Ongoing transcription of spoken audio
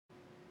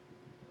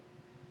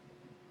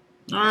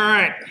All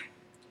right.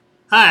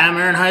 Hi, I'm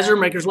Aaron Heiser,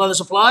 Maker's Leather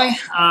Supply.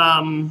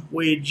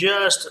 We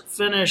just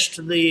finished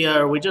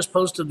we just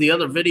posted the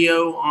other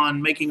video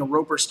on making a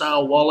roper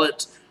style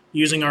wallet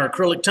using our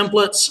acrylic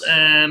templates,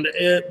 and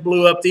it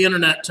blew up the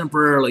internet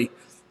temporarily.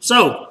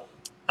 So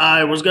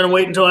I was going to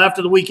wait until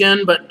after the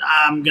weekend, but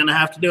I'm going to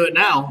have to do it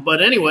now. But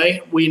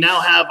anyway, we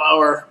now have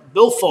our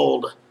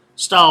Billfold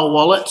style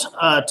wallet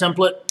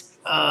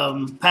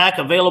template pack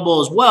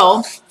available as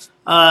well.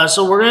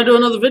 So we're going to do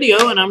another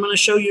video, and I'm going to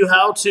show you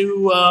how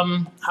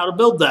to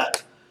build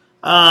that.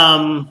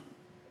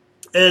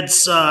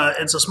 It's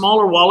a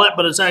smaller wallet,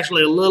 but it's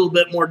actually a little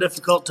bit more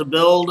difficult to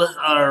build.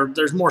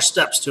 There's more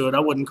steps to it. I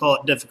wouldn't call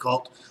it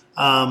difficult.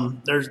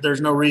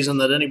 There's no reason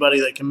that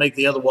anybody that can make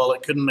the other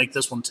wallet couldn't make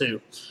this one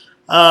too.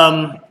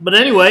 But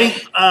anyway,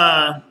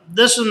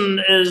 this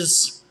one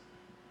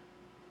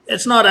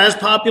it's not as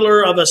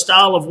popular of a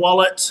style of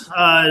wallet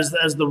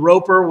as the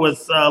roper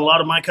with a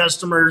lot of my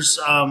customers.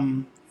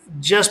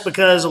 Just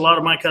because a lot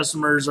of my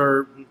customers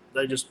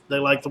they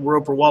like the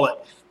roper wallet.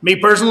 Me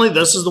personally,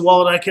 this is the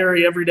wallet I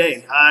carry every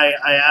day.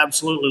 I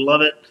absolutely love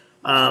it.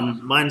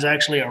 Mine's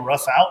actually a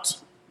rough out.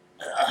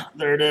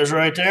 There it is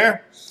right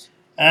there.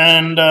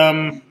 And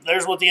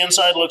there's what the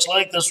inside looks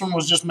like. This one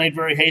was just made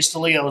very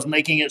hastily. I was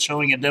making it,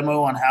 showing a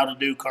demo on how to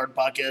do card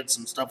pockets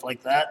and stuff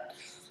like that.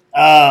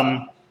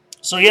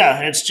 So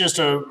yeah, it's just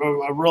a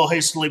real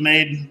hastily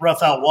made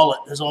rough out wallet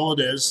is all it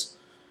is.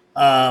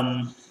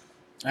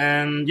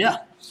 And yeah.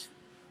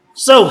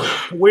 So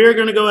we're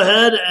going to go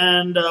ahead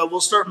and we'll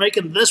start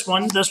making this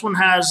one. This one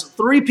has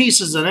 3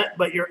 pieces in it,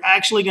 but you're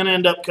actually going to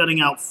end up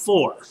cutting out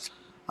 4.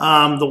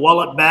 The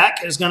wallet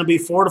back is going to be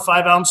 4 to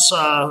 5 ounce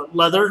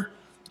leather,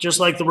 just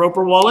like the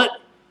roper wallet.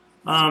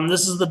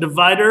 This is the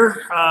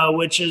divider,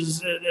 which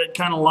is it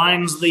kind of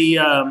lines the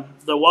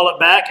wallet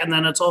back, and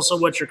then it's also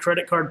what your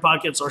credit card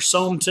pockets are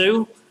sewn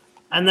to.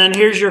 And then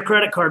here's your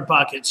credit card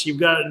pockets. You're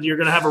going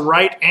to have a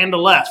right and a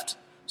left.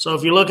 So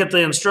if you look at the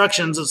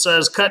instructions, it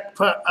says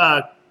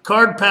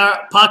card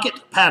pocket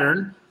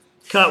pattern,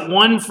 cut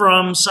 1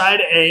 from side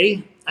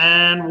A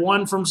and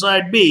 1 from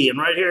side B. And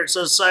right here it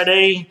says side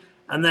A,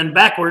 and then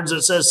backwards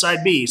it says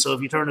side B. So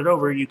if you turn it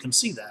over, you can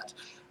see that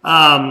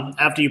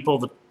after you pull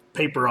the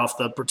paper off,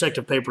 the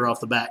protective paper off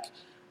the back.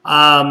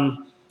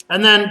 And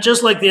then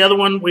just like the other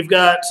one, we've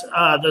got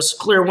this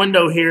clear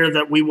window here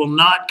that we will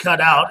not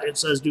cut out. It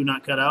says do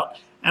not cut out.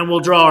 And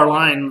we'll draw our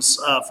lines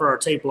for our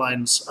tape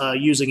lines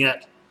using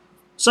it.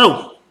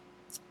 So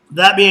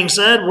that being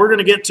said, we're going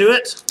to get to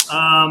it.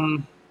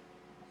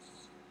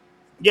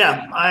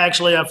 Yeah, I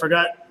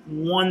forgot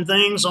one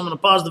thing, so I'm going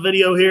to pause the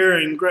video here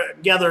and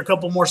gather a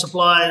couple more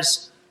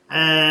supplies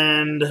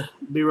and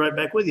be right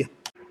back with you.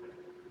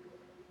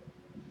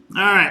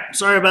 All right,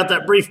 sorry about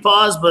that brief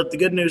pause, but the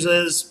good news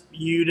is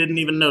you didn't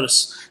even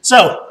notice.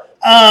 So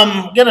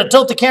I'm going to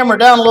tilt the camera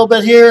down a little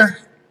bit here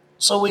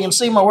so we can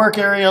see my work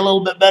area a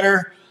little bit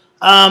better.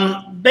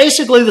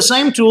 Basically the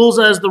same tools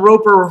as the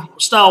roper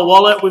style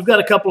wallet. We've got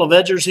a couple of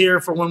edgers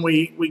here for when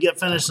we get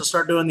finished and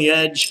start doing the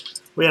edge.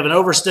 We have an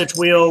overstitch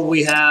wheel,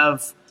 we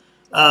have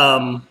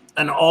an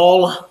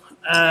awl,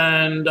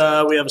 and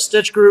we have a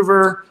stitch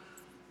groover,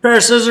 pair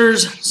of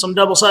scissors, some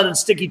double-sided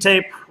sticky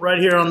tape right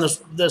here on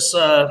this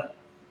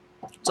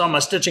it's on my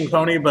stitching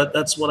pony, but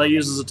that's what I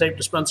use as a tape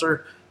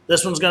dispenser.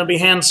 This one's going to be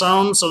hand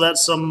sewn, so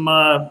that's some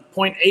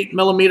 0.8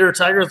 millimeter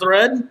tiger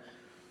thread.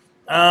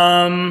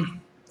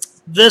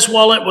 This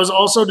wallet was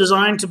also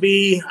designed to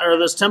be, or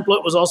this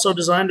template was also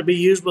designed to be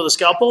used with a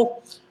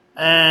scalpel.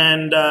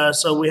 And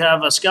so we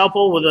have a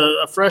scalpel with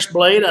a fresh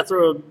blade. I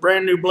threw a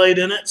brand new blade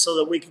in it so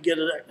that we could get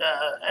an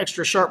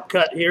extra sharp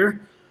cut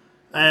here.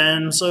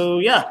 And so,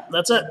 yeah,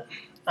 that's it.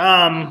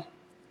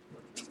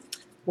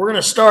 We're going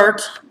to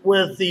start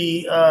with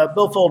the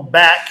Billfold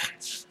back.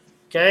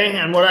 Okay,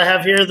 and what I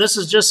have here, this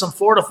is just some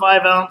 4 to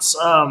 5 ounce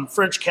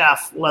French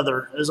calf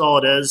leather is all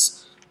it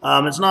is.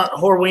 It's not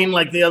Horween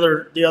like the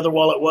other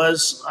wallet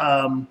was.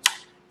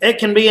 It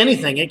can be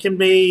anything. It can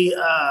be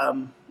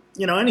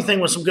anything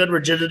with some good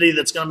rigidity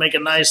that's going to make a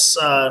nice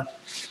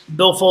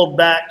Billfold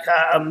back.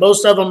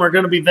 Most of them are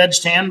going to be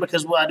Veg-Tan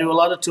because I do a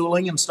lot of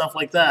tooling and stuff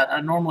like that.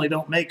 I normally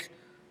don't make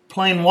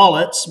plain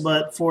wallets,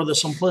 but for the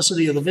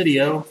simplicity of the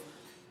video,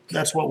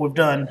 that's what we've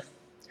done.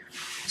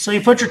 So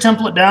you put your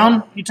template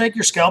down, you take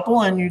your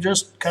scalpel, and you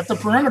just cut the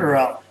perimeter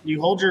out. You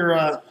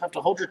have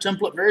to hold your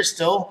template very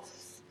still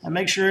and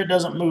make sure it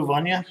doesn't move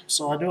on you.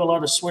 So I do a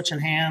lot of switching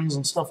hands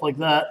and stuff like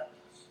that.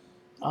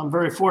 I'm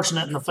very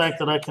fortunate in the fact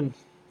that I can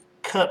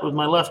cut with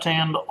my left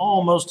hand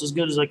almost as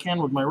good as I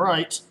can with my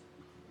right.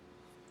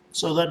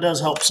 So that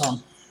does help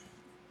some.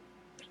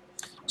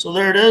 So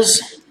there it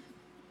is.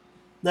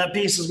 That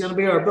piece is going to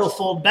be our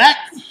Billfold back.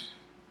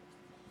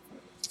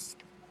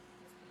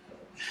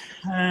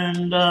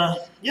 And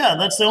yeah,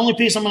 that's the only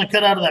piece I'm going to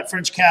cut out of that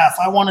French calf.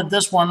 I wanted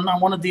this one. I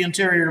wanted the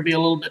interior to be a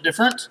little bit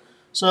different.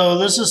 So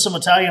this is some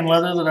Italian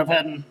leather that I've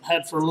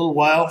had for a little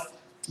while.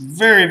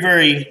 Very,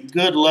 very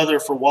good leather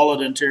for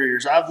wallet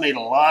interiors. I've made a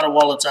lot of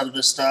wallets out of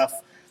this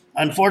stuff.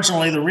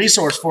 Unfortunately, the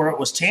resource for it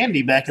was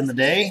Tandy back in the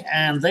day,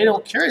 and they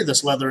don't carry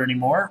this leather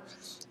anymore.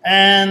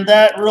 And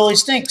that really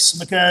stinks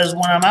because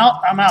when I'm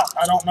out, I'm out.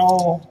 I don't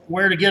know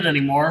where to get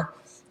anymore.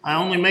 I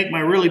only make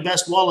my really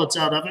best wallets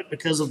out of it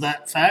because of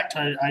that fact.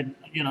 I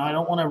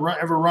don't want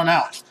to ever run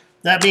out.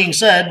 That being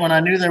said, when I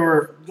knew they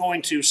were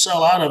going to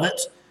sell out of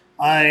it,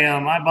 I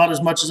bought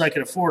as much as I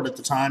could afford at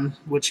the time,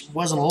 which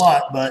wasn't a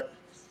lot, but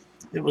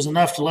it was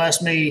enough to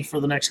last me for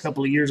the next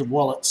couple of years of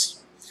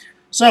wallets.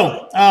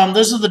 So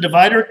this is the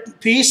divider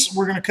piece.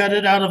 We're going to cut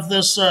it out of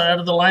this out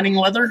of the lining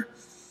leather.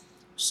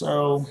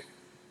 So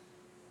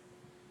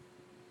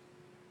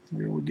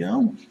here we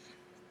go.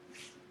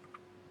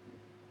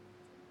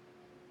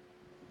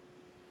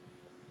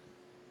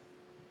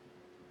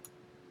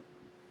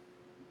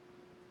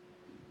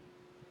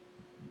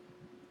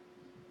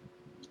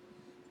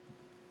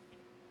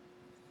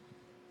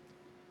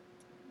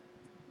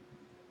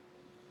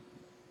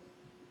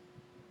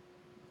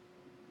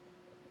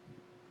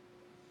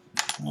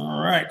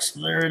 All right,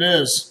 so there it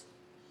is.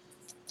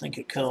 I think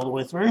it cut all the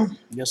way through.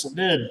 I guess it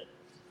did.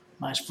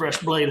 Nice fresh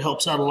blade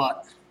helps out a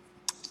lot.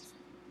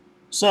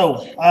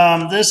 So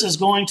this is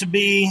going to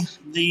be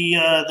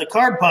the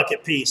card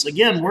pocket piece.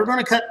 Again, we're going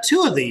to cut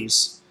two of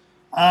these.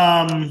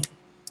 I'll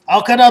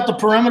cut out the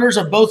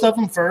perimeters of both of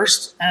them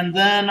first, and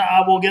then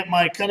I will get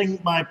my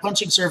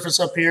punching surface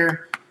up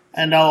here,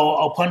 and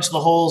I'll punch the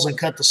holes and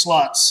cut the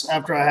slots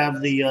after I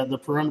have the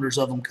perimeters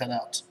of them cut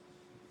out.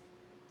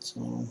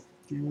 So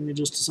give me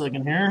just a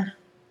second here.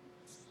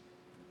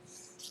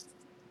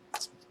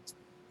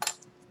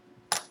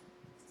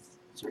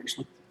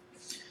 Seriously.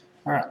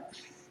 All right.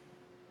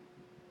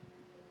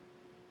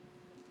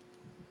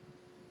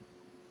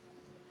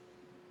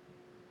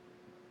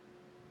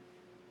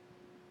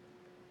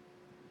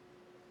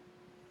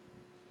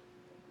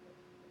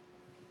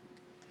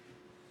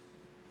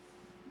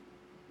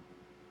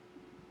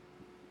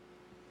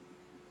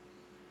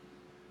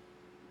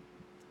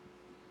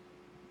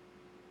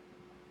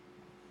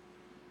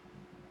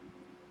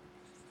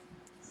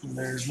 And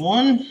there's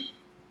one.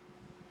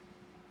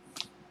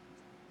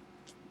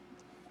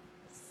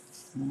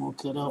 And we'll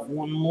cut out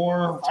one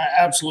more. I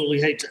absolutely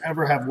hate to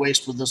ever have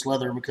waste with this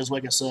leather because,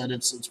 like I said,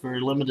 it's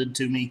very limited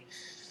to me,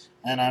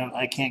 and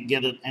I can't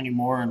get it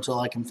anymore until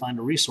I can find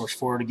a resource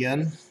for it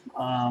again.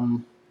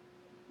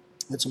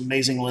 It's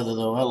amazing leather,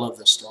 though. I love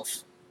this stuff.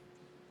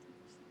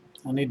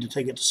 I need to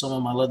take it to some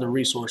of my leather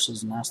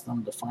resources and ask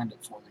them to find it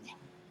for me.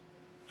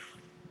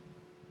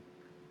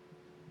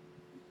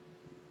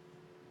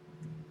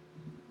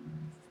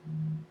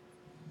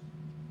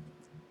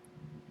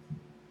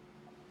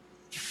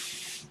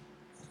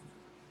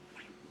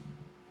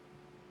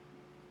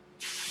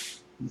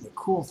 The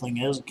cool thing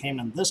is it came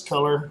in this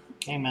color,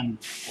 it came in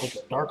like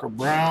a darker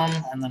brown,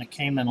 and then it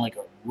came in like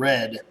a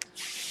red.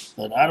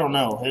 But I don't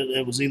know.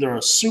 It was either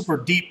a super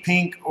deep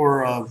pink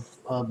or a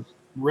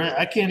red.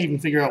 I can't even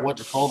figure out what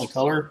to call the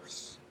color.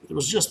 It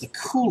was just the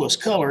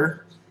coolest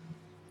color.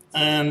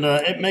 And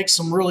it makes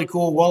some really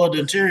cool wallet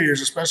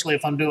interiors, especially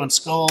if I'm doing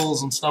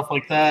skulls and stuff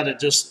like that.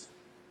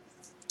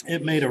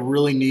 It made a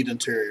really neat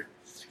interior.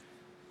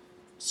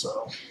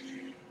 So,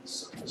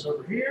 set this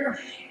over here.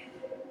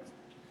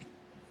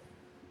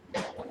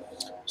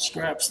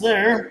 Straps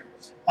there.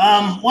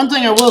 One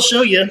thing I will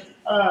show you,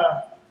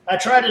 I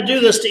try to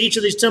do this to each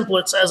of these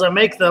templates as I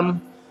make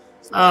them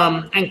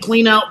and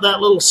clean out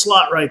that little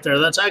slot right there.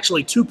 That's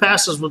actually 2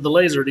 passes with the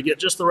laser to get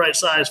just the right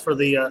size for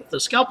the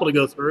scalpel to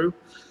go through.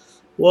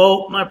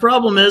 Well, my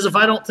problem is if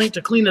I don't think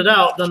to clean it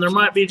out, then there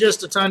might be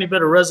just a tiny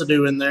bit of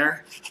residue in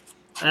there.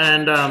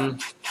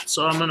 And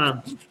so I'm going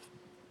to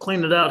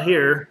clean it out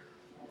here.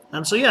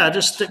 And so, yeah, I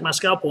just stick my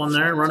scalpel in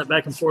there and run it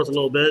back and forth a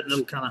little bit, and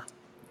it'll kind of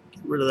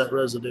get rid of that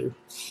residue.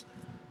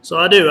 So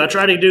I do. I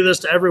try to do this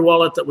to every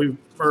wallet that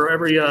or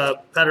every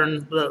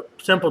pattern, the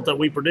template that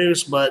we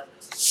produce, but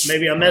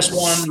maybe I missed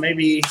one.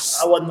 Maybe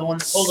I wasn't the one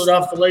that pulled it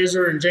off the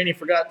laser and Janie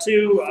forgot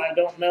to. I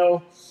don't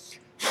know.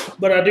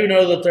 But I do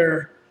know that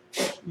there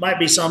might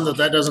be some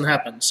that doesn't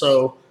happen.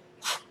 So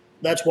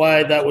that's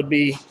why that would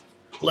be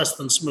less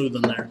than smooth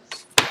in there.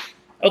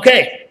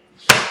 Okay.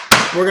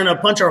 We're going to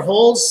punch our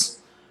holes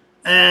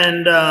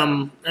and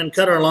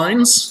cut our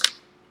lines.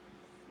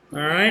 All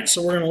right,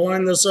 so we're going to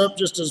line this up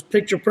just as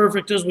picture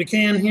perfect as we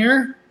can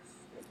here.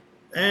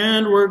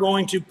 And we're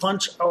going to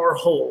punch our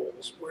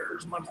holes.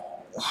 Where's my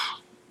ball?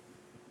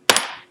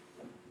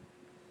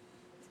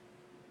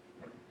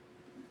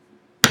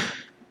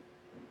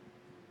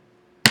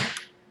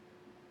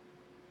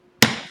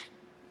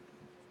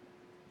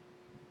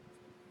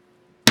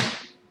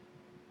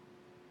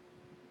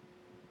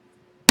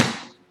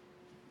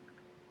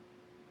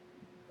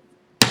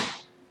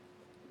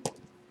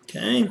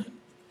 Okay.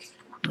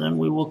 Then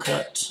we will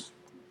cut.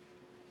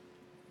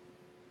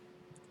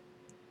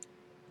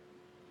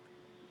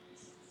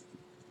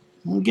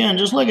 Again,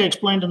 just like I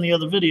explained in the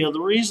other video,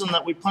 the reason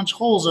that we punch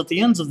holes at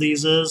the ends of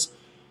these is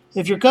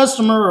if your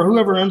customer or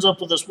whoever ends up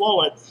with this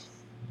wallet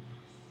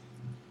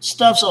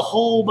stuffs a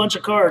whole bunch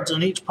of cards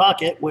in each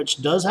pocket,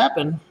 which does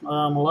happen. A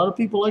lot of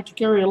people like to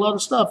carry a lot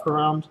of stuff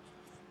around.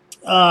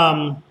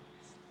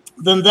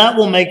 then that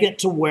will make it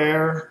to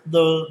where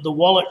the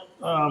wallet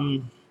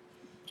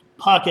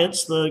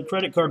pockets, the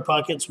credit card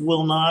pockets,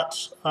 will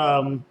not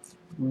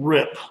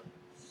rip.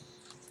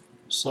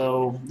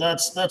 So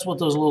that's what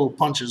those little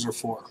punches are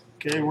for.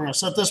 Okay, we're going to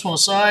set this one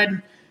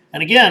aside.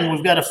 And again,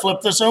 we've got to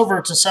flip this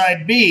over to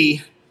side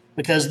B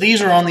because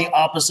these are on the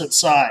opposite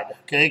side,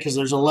 okay, because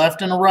there's a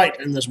left and a right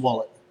in this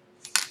wallet.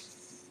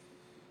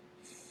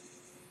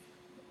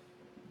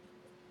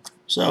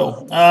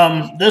 So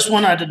this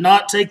one I did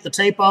not take the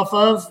tape off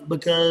of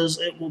because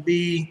it will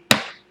be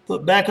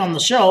put back on the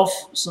shelf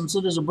since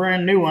it is a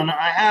brand new one.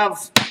 I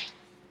have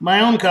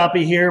my own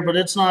copy here, but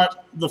it's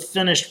not the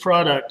finished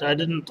product. I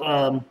hadn't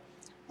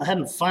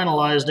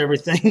finalized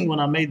everything when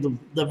I made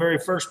the very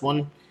first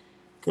one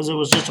because it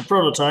was just a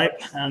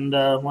prototype. And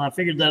when I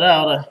figured that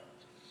out, I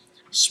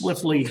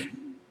swiftly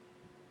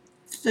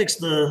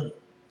fixed the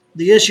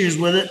issues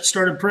with it,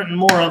 started printing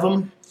more of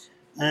them,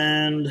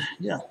 and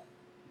yeah.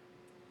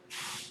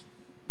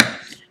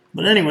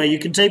 But anyway, you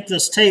can tape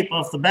this tape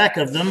off the back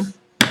of them,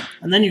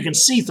 and then you can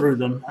see through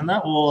them, and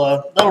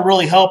that'll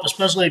really help,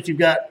 especially if you've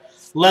got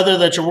leather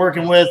that you're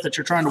working with, that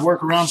you're trying to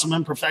work around some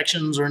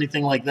imperfections or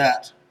anything like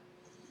that.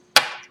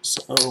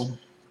 So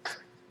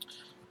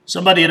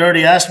somebody had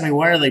already asked me,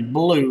 why are they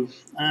blue?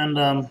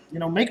 And you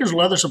know, Maker's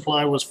Leather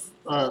Supply was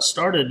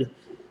started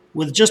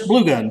with just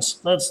blue guns.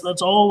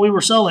 That's all we were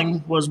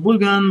selling was blue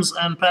guns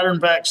and pattern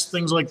packs,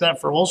 things like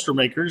that for holster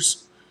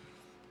makers.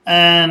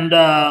 And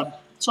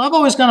so I've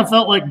always kind of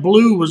felt like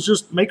blue was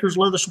just Maker's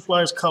Leather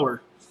Supply's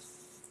color.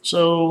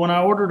 So when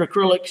I ordered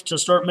acrylic to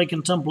start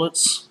making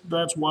templates,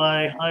 that's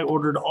why I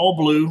ordered all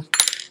blue,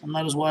 and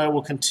that is why I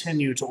will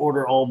continue to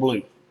order all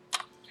blue.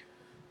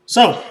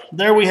 So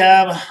there we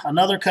have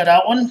another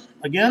cutout one.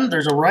 Again,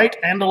 there's a right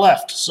and a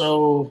left,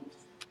 so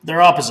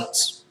they're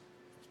opposites.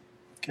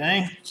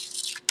 Okay.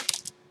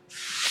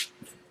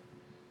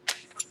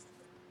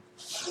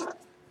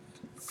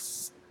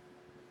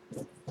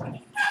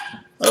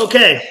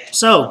 Okay,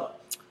 so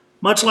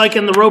much like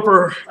in the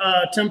Roper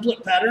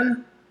template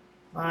pattern,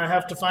 I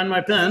have to find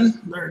my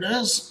pen. There it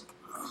is.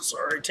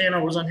 Sorry,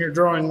 Tanner was on here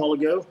drawing a while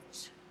ago,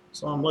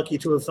 so I'm lucky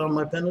to have found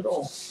my pen at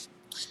all.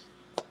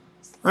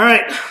 All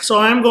right, so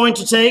I'm going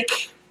to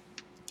take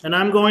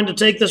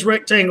this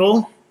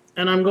rectangle,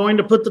 and I'm going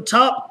to put the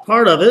top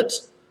part of it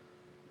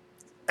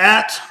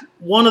at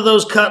one of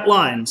those cut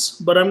lines.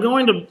 But I'm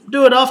going to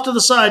do it off to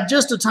the side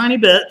just a tiny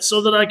bit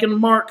so that I can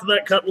mark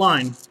that cut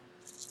line.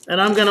 And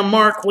I'm going to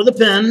mark with a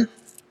pen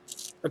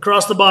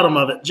across the bottom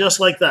of it, just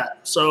like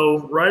that. So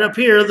right up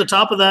here, the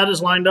top of that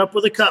is lined up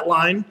with a cut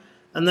line,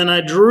 and then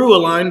I drew a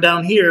line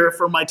down here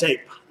for my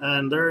tape.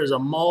 And there is a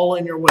mall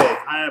in your way.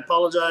 I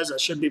apologize, I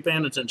should be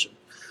paying attention.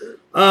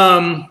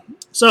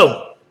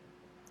 So,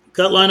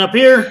 cut line up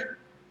here,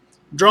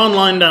 drawn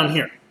line down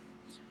here.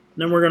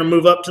 Then we're going to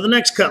move up to the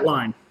next cut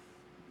line.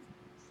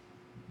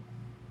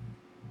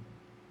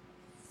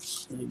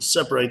 I need to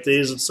separate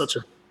these, it's such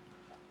a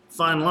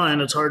fine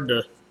line, it's hard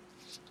to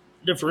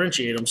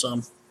differentiate them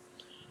some.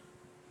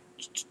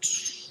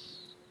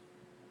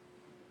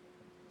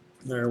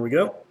 There we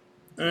go.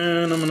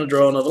 And I'm going to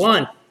draw another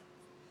line.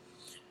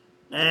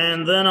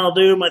 And then I'll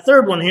do my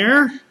third one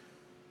here.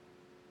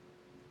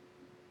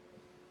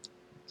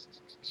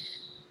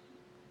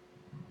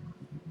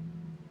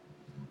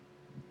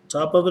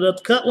 Top of it at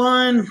the cut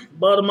line,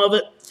 bottom of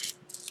it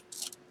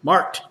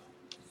marked.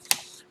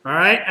 All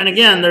right, and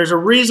again, there's a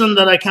reason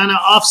that I kind of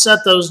offset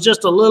those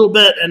just a little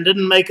bit and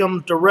didn't make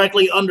them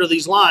directly under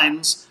these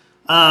lines.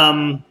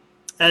 And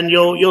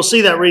you'll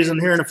see that reason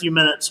here in a few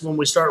minutes when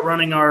we start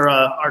running our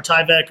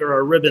TYVEK or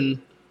our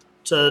ribbon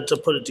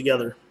to put it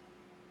together.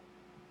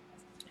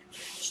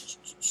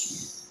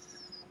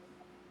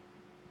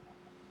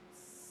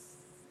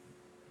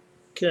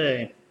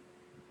 Okay.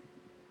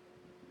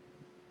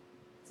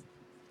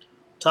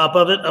 Top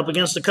of it up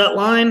against the cut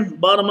line,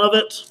 bottom of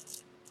it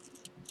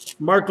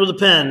marked with a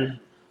pen.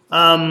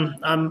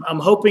 I'm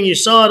hoping you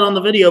saw it on the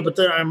video, but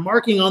I'm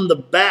marking on the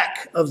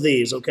back of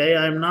these, okay?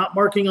 I'm not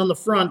marking on the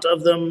front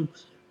of them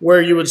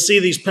where you would see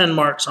these pen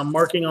marks. I'm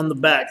marking on the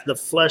back, the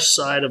flesh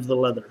side of the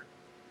leather.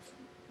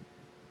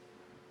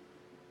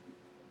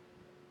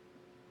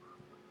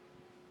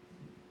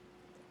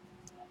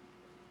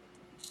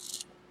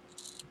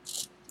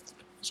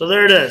 So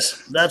there it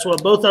is. That's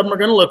what both of them are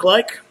going to look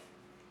like.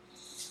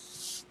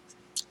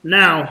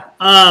 Now,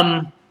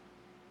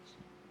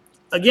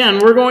 again,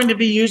 we're going to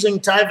be using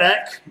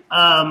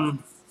TYVEK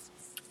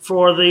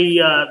for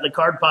the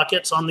card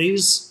pockets on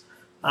these.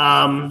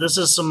 This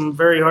is some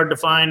very hard to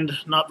find,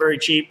 not very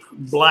cheap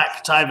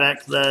black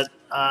TYVEK that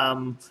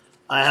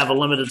I have a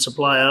limited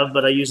supply of,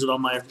 but I use it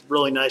on my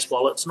really nice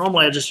wallets.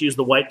 Normally, I just use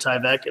the white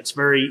TYVEK. It's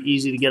very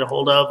easy to get a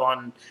hold of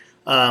on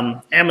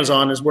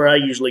Amazon is where I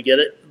usually get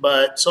it,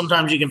 but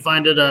sometimes you can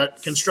find it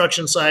at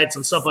construction sites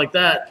and stuff like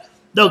that.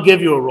 They'll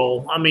give you a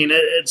roll. I mean,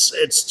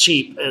 it's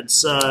cheap.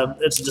 It's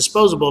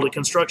disposable to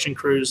construction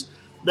crews.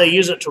 They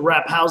use it to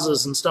wrap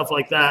houses and stuff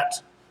like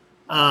that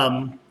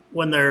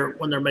when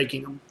they're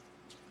making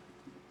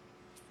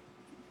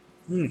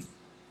them.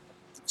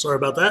 Sorry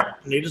about that.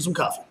 I needed some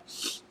coffee.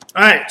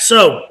 All right,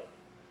 so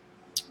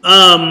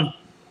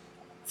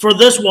for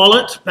this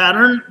wallet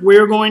pattern,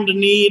 we're going to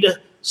need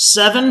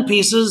 7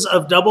 pieces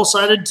of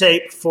double-sided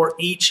tape for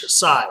each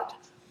side.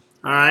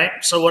 All right,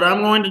 so what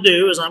I'm going to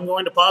do is I'm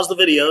going to pause the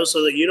video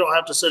so that you don't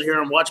have to sit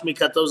here and watch me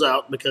cut those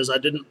out because I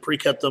didn't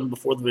pre-cut them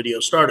before the video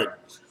started.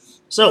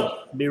 So,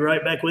 be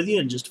right back with you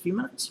in just a few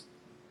minutes.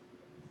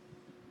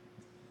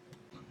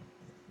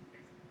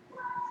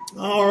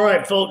 All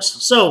right, folks,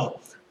 so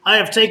I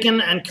have taken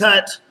and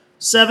cut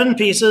 7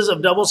 pieces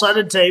of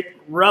double-sided tape,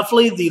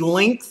 roughly the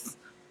length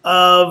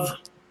of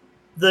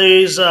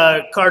these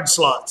card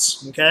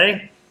slots,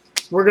 okay?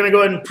 We're going to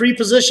go ahead and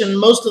pre-position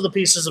most of the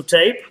pieces of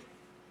tape.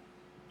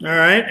 All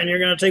right, and you're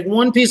going to take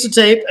one piece of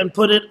tape and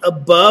put it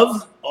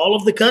above all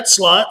of the cut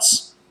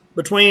slots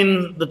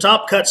between the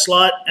top cut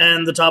slot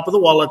and the top of the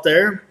wallet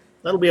there.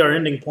 That'll be our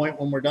ending point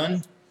when we're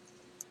done.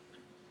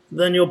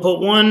 Then you'll put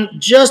one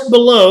just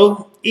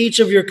below each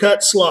of your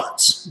cut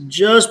slots.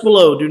 Just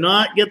below. Do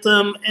not get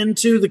them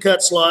into the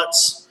cut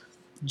slots.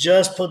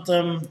 Just put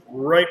them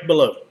right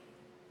below.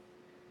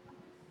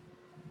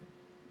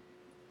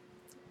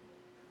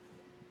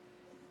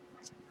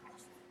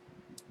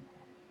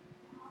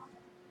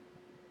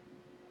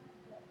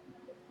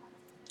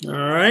 All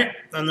right,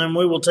 and then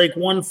we will take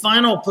one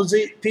final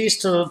piece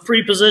to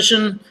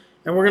pre-position,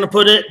 and we're going to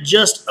put it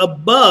just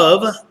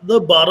above the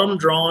bottom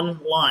drawn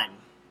line.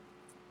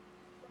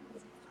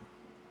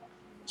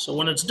 So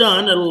when it's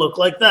done, it'll look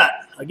like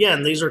that.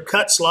 Again, these are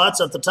cut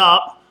slots at the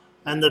top,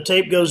 and the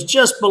tape goes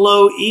just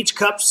below each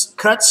cut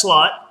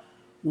slot,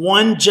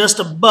 one just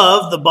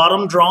above the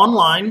bottom drawn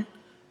line,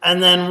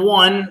 and then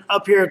one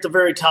up here at the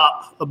very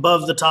top,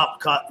 above the top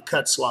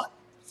cut slot.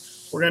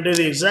 We're going to do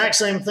the exact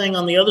same thing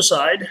on the other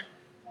side.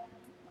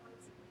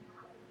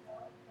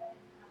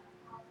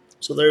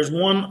 So there's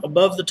one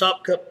above the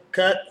top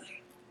cut,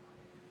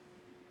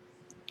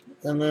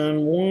 and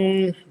then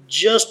one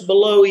just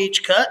below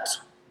each cut.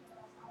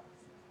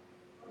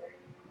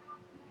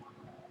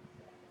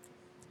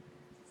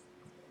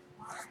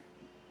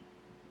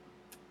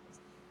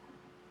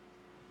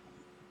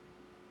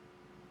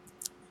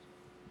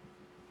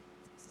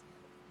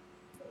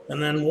 And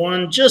then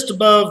one just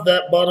above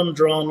that bottom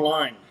drawn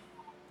line.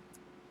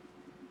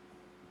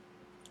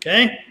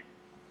 Okay?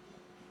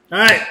 All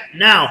right,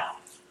 now,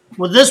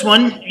 with this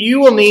one,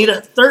 you will need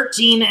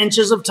 13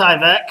 inches of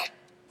TYVEK,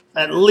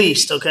 at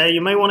least, okay?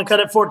 You may want to cut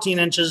it 14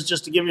 inches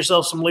just to give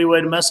yourself some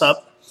leeway to mess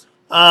up.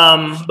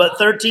 But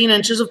 13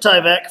 inches of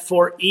TYVEK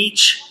for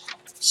each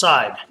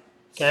side,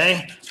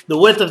 okay? The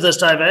width of this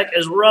TYVEK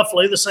is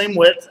roughly the same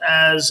width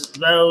as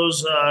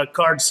those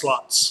card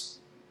slots.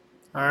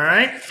 All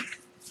right?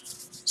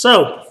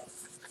 So,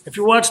 if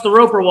you watch the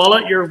Roper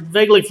wallet, you're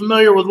vaguely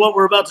familiar with what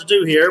we're about to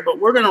do here, but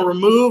we're going to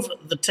remove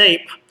the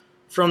tape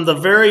from the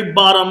very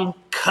bottom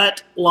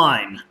cut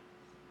line.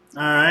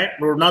 All right,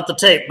 or not the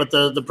tape, but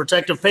the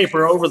protective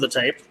paper over the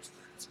tape.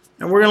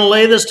 And we're going to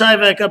lay this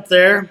TYVEK up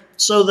there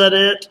so that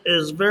it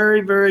is very,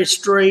 very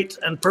straight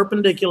and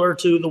perpendicular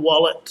to the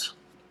wallet.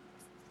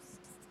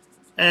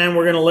 And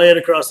we're going to lay it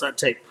across that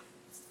tape.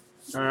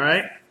 All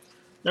right,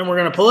 then we're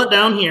going to pull it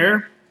down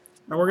here,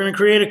 and we're going to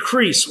create a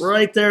crease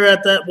right there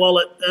at that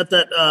wallet, at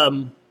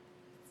that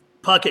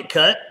pocket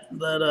cut,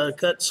 that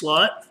cut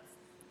slot.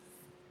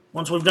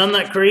 Once we've done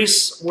that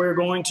crease, we're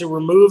going to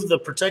remove the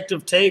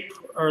protective tape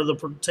or the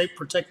tape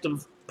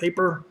protective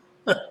paper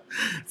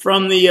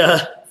from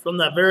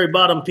that very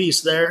bottom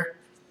piece there.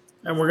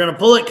 And we're going to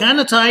pull it kind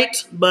of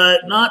tight,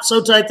 but not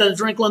so tight that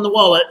it's wrinkling the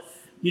wallet.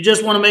 You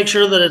just want to make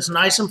sure that it's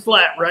nice and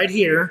flat right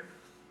here.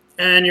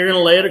 And you're going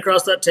to lay it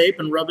across that tape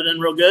and rub it in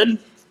real good.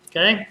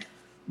 Okay?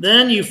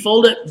 Then you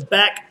fold it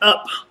back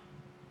up.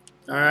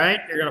 All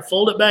right? You're going to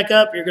fold it back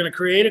up. You're going to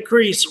create a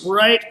crease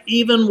right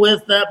even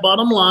with that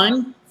bottom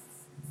line.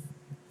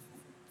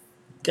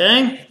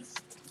 Okay,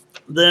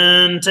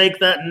 then take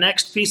that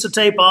next piece of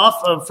tape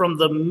off from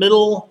the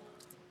middle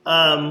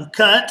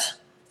cut,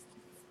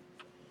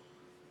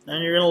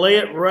 and you're going to lay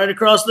it right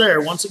across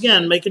there. Once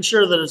again, making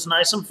sure that it's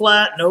nice and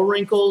flat, no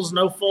wrinkles,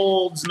 no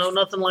folds, no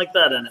nothing like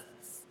that in it.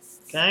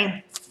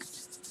 Okay,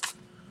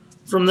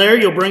 from there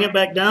you'll bring it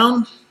back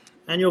down,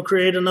 and you'll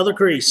create another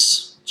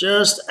crease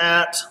just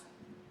at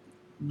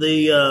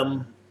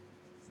the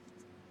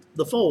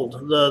fold,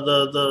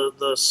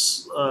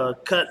 the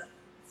cut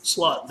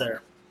slot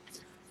there.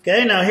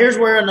 Okay, now here's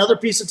where another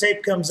piece of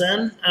tape comes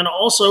in, and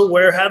also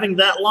where having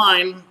that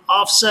line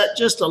offset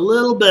just a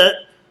little bit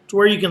to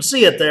where you can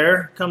see it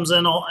there comes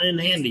in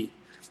handy.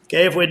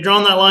 Okay, if we'd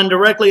drawn that line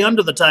directly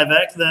under the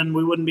TYVEK, then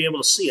we wouldn't be able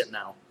to see it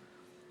now.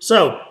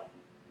 So,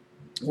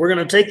 we're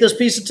going to take this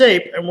piece of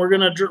tape, and we're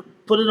going to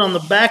put it on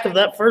the back of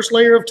that first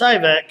layer of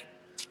TYVEK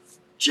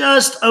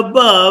just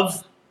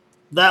above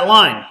that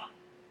line.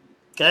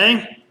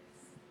 Okay?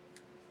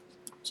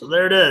 So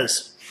there it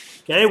is.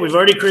 Okay, we've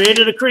already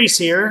created a crease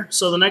here,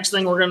 so the next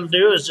thing we're going to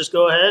do is just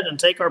go ahead and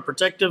take our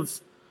protective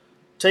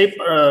tape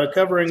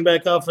covering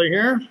back off of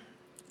here.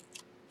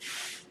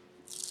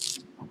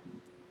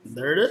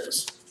 There it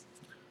is.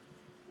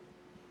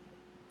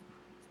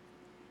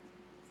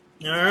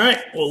 All right,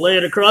 we'll lay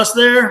it across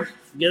there,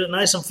 get it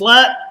nice and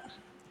flat.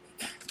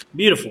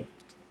 Beautiful.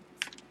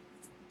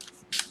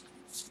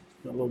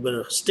 Got a little bit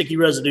of sticky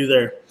residue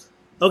there.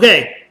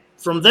 Okay,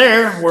 from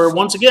there,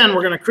 once again,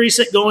 we're going to crease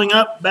it going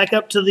up, back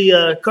up to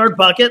the card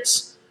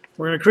pockets.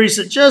 We're going to crease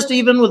it just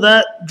even with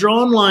that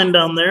drawn line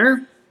down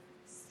there.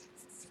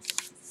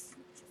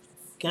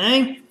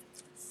 Okay.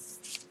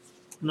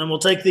 And then we'll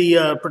take the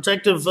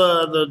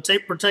the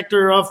tape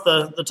protector off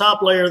the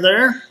top layer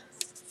there.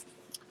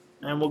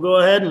 And we'll go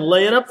ahead and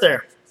lay it up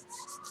there.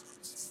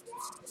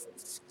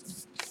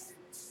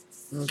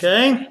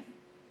 Okay.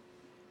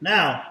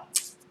 Now,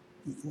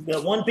 we've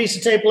got one piece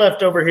of tape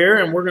left over here,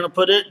 and we're going to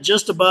put it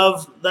just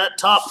above that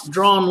top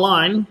drawn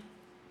line.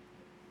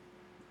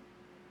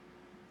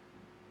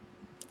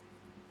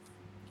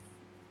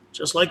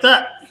 Just like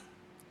that.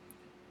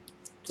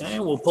 Okay,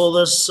 we'll pull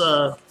this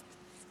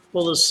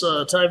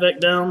TYVEK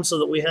down so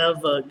that we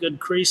have a good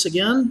crease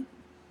again.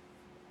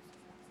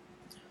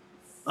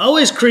 I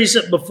always crease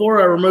it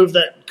before I remove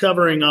that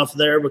covering off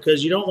there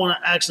because you don't want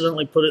to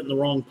accidentally put it in the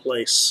wrong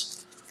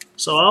place.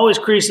 So I always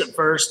crease it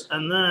first,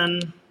 and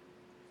then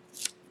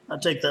I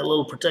take that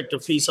little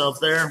protective piece off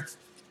there,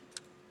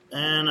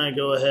 and I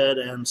go ahead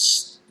and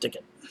stick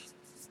it.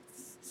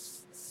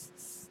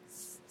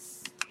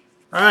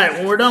 All right,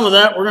 when we're done with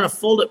that, we're going to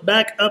fold it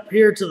back up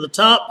here to the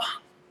top.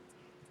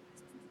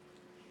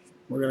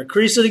 We're going to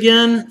crease it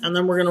again, and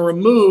then we're going to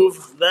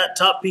remove that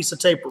top piece of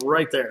tape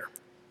right there.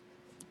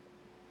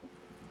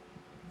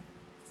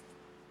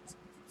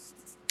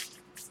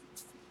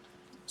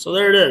 So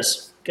there it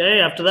is. Okay,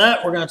 after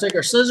that, we're going to take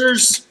our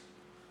scissors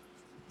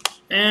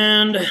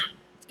and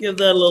give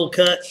that a little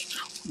cut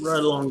right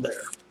along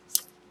there.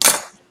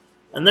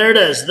 And there it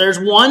is. There's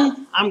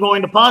one. I'm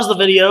going to pause the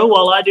video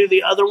while I do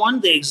the other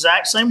one the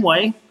exact same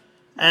way.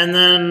 And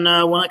then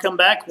when I come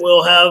back,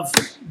 we'll have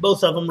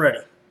both of them ready.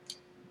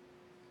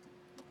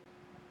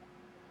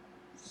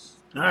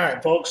 All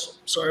right, folks.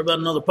 Sorry about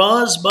another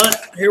pause,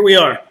 but here we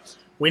are.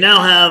 We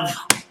now have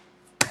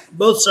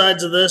both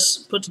sides of this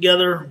put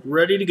together,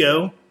 ready to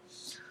go.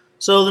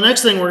 So the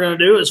next thing we're going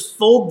to do is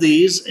fold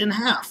these in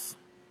half.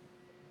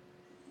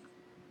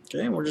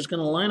 Okay, we're just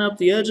going to line up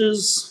the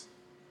edges,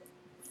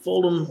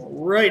 fold them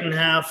right in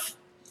half,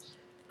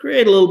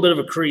 create a little bit of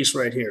a crease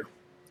right here.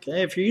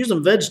 Okay, if you're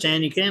using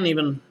Veg-Tan, you can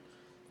even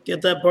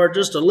get that part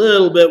just a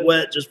little bit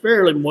wet, just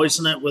barely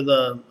moisten it with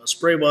a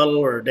spray bottle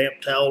or a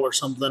damp towel or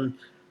something,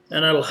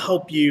 and that'll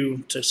help you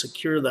to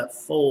secure that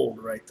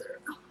fold right there.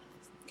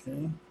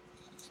 Okay,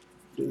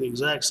 do the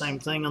exact same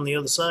thing on the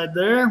other side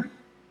there.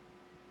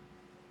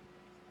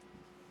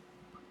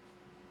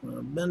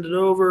 Bend it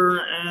over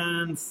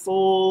and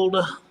fold.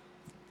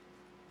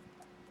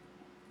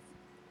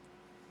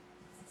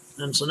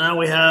 And so now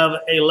we have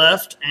a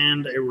left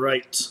and a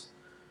right.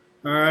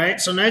 All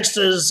right, so next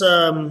is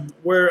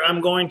where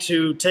I'm going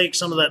to take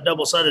some of that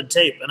double-sided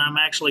tape, and I'm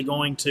actually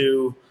going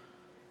to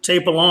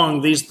tape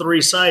along these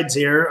three sides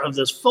here of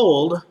this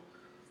fold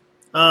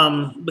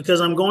because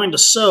I'm going to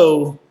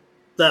sew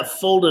that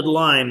folded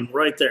line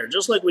right there,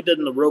 just like we did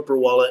in the Roper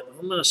wallet.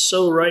 I'm going to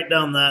sew right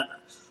down that.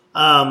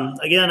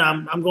 Again,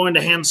 I'm going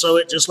to hand sew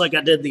it just like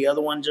I did the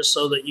other one, just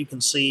so that you can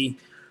see,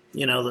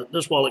 you know, that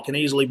this wallet can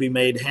easily be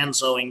made hand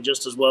sewing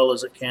just as well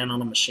as it can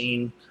on a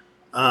machine.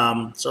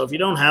 So if you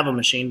don't have a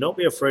machine, don't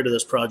be afraid of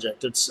this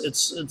project.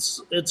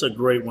 It's a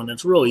great one.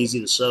 It's real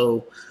easy to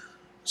sew.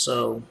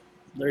 So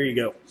there you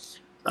go.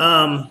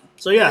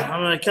 So yeah,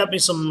 I'm going to cut me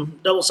some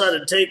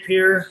double-sided tape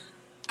here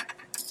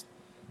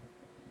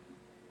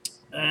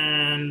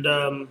and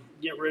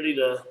get ready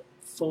to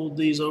fold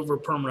these over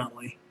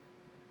permanently.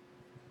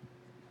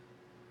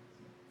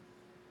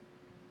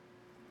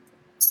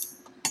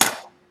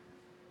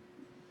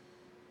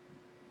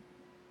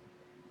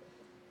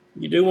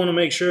 You do want to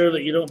make sure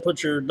that you don't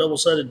put your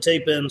double-sided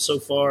tape in so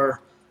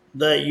far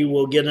that you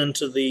will get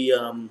into the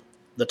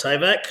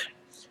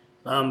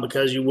TYVEK,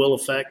 because you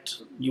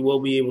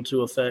will be able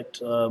to affect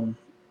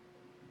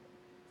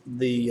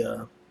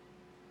the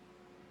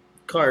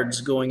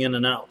cards going in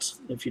and out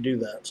if you do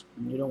that.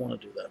 You don't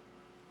want to do that.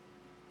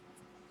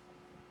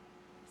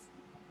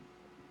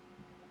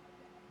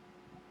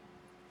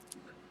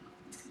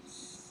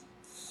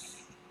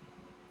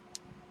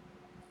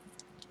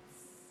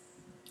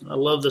 I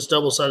love this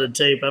double-sided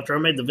tape. After I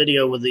made the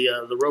video with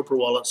the Roper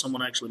wallet,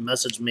 someone actually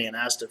messaged me and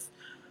asked if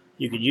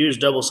you could use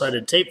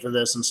double-sided tape for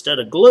this instead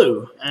of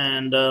glue.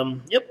 And,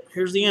 yep,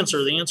 here's the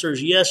answer. The answer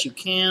is yes, you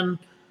can.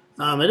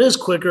 It is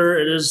quicker.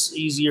 It is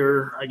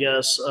easier, I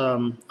guess.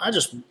 I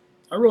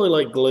really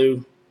like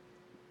glue.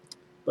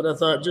 But I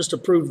thought just to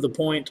prove the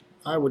point,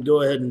 I would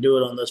go ahead and do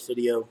it on this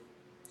video.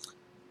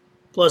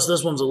 Plus,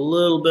 this one's a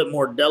little bit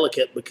more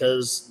delicate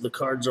because the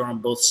cards are on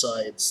both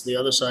sides. The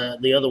other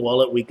side, the other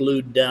wallet, we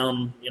glued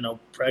down, you know,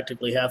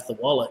 practically half the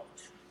wallet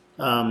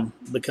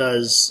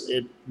because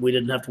we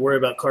didn't have to worry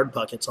about card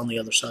pockets on the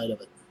other side of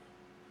it.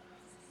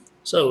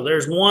 So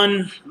there's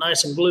one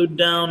nice and glued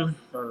down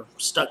or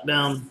stuck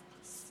down,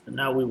 and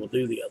now we will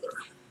do the other.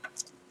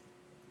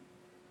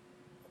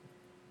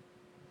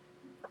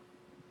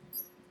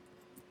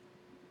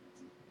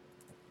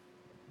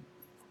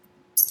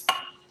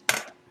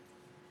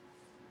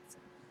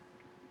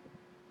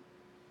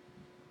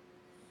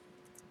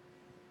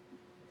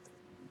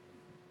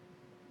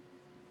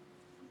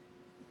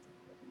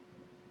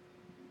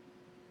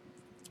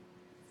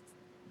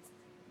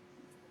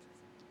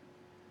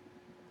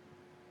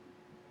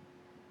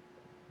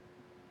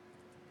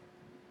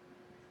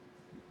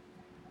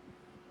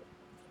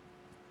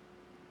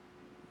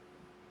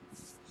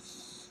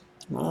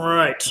 All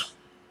right.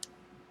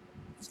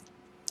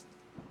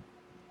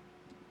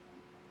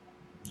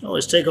 I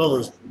always take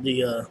all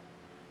the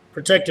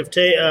protective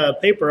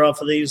paper off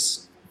of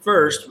these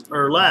first,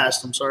 or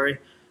last, I'm sorry,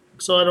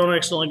 so I don't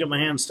accidentally get my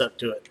hand stuck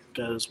to it,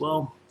 because,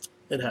 well,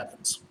 it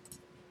happens.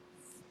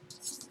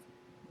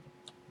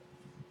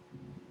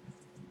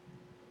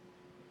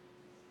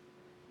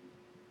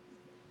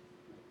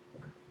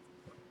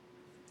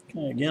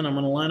 Okay, again, I'm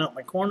going to line up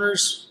my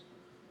corners,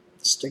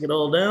 stick it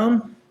all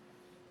down.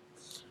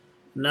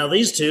 Now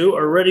these two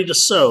are ready to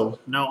sew.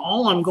 Now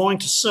all I'm going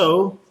to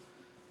sew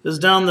is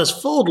down this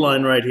fold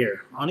line right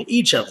here on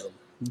each of them,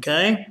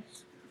 okay?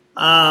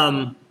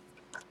 I'm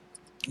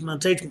going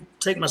to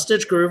take my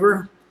stitch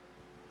groover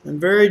and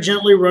very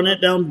gently run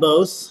it down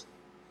both,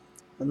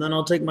 and then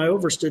I'll take my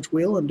overstitch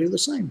wheel and do the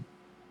same.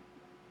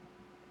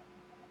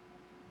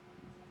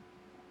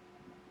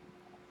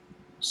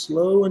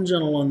 Slow and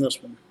gentle on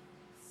this one.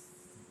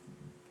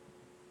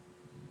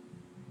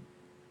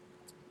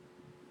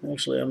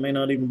 Actually, I may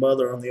not even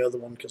bother on the other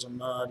one because I'm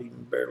not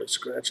even barely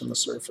scratching the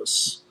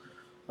surface.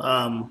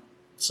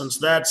 Since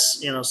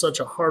that's, such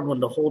a hard one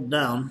to hold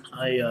down,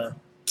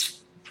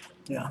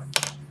 yeah.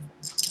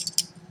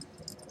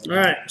 All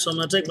right, so I'm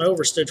going to take my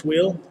overstitch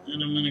wheel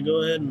and I'm going to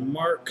go ahead and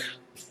mark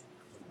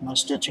my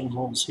stitching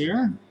holes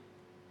here.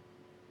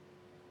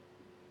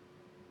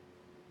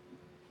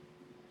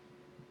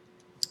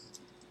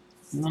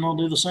 And then I'll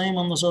do the same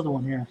on this other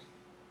one here.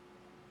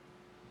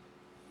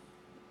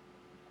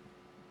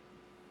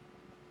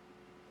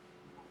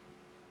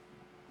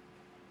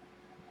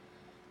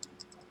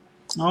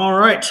 All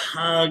right,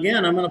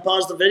 again, I'm going to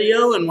pause the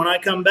video, and when I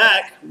come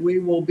back, we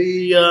will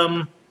be,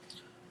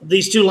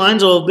 these two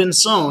lines will have been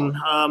sewn.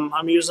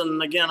 I'm using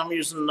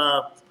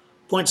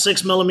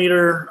 0.6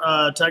 millimeter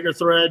tiger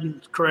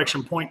thread,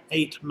 correction,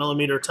 0.8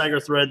 millimeter tiger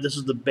thread. This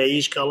is the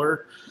beige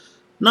color.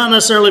 Not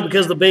necessarily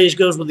because the beige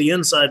goes with the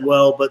inside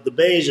well, but the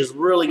beige is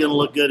really going to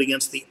look good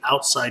against the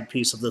outside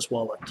piece of this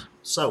wallet.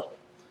 So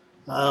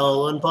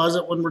I'll unpause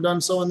it when we're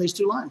done sewing these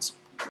two lines.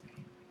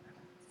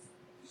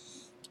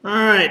 All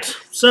right,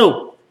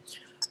 so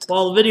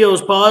while the video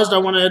is paused, I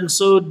went ahead and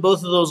sewed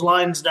both of those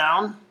lines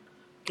down.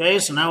 Okay,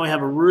 so now we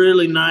have a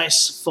really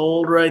nice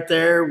fold right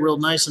there, real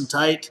nice and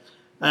tight,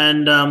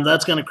 and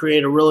that's going to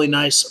create a really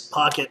nice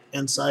pocket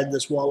inside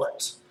this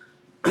wallet.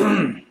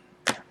 All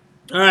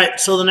right,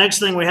 so the next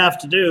thing we have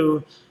to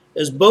do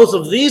is both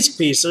of these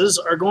pieces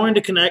are going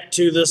to connect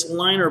to this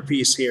liner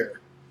piece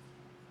here.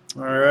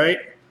 All right,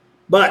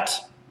 but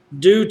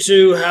due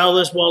to how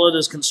this wallet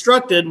is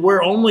constructed,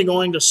 we're only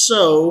going to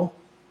sew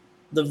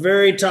the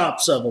very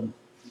tops of them.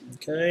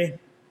 Okay,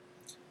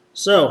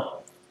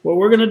 so what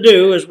we're going to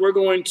do is we're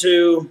going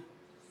to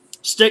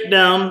stick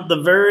down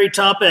the very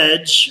top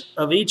edge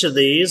of each of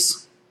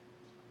these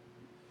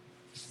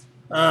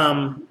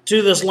to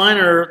this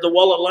liner, the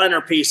wallet liner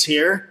piece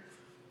here.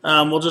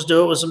 We'll just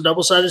do it with some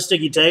double-sided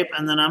sticky tape,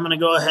 and then I'm going to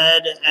go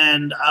ahead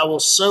and I will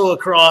sew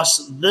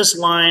across this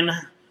line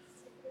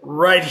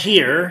right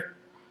here.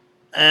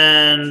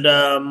 And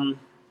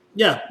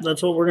yeah,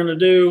 that's what we're going to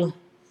do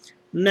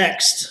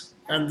next.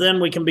 And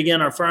then we can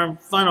begin our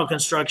final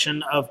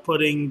construction of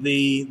putting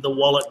the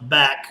wallet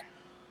back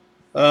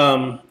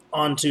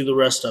onto the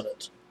rest of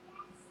it.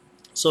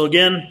 So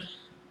again,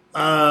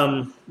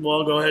 well,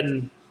 I'll go ahead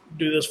and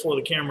do this for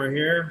the camera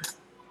here.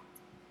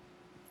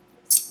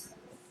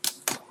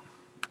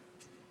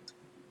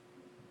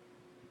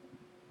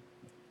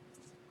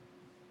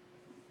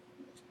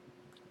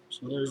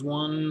 So there's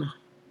one.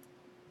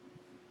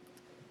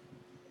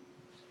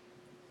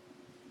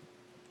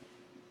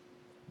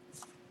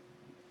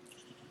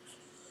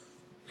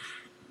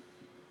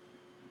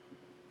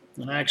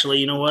 And actually,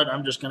 you know what?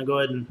 I'm just going to go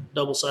ahead and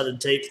double-sided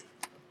tape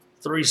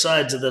 3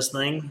 sides of this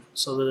thing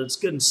so that it's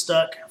good and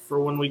stuck for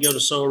when we go to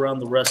sew around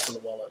the rest of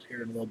the wallet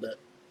here in a little bit.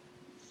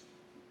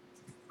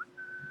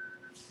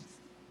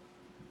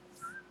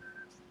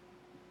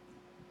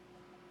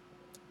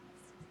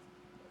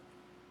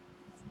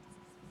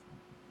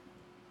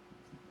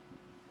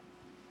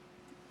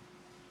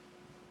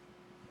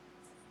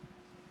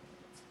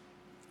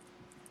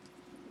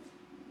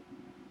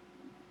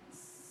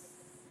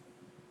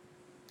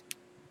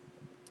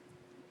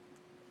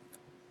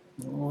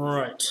 All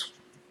right.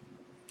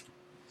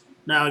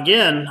 Now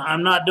again,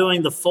 I'm not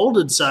doing the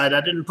folded side.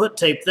 I didn't put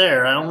tape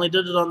there. I only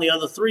did it on the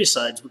other 3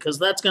 sides because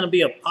that's going to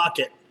be a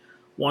pocket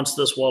once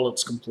this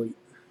wallet's complete.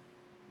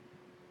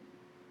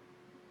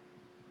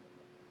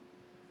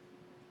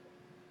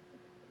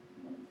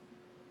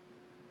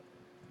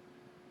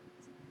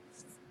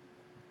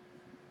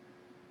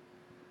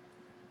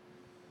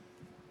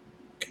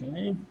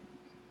 Okay.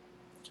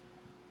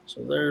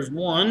 So there's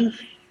one.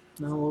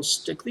 Now we'll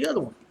stick the other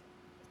one.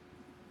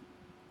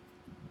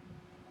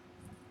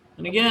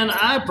 And again,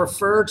 I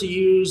prefer to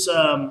use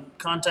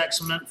contact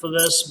cement for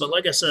this, but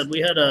like I said, we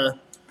had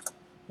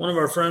one of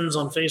our friends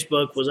on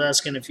Facebook was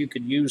asking if you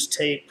could use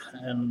tape,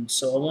 and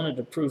so I wanted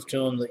to prove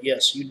to him that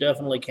yes, you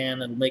definitely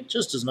can. It'll make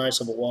just as nice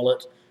of a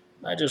wallet.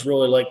 I just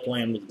really like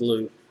playing with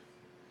glue.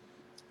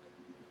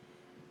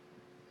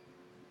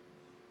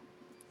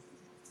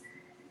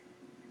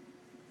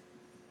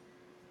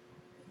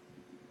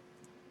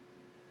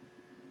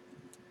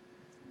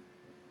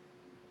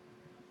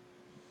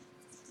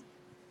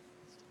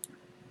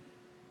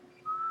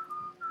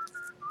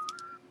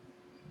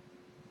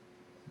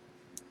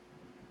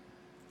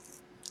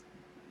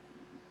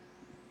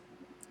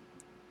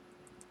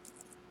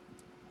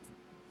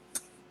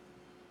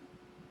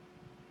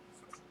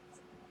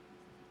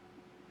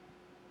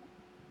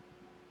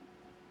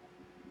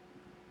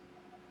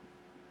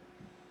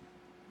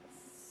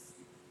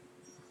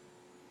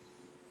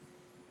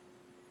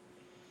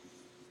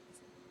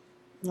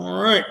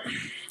 All right,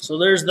 so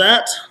there's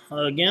that.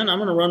 Again, I'm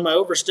going to run my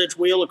overstitch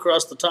wheel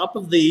across the top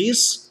of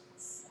these.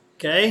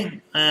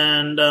 Okay,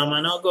 and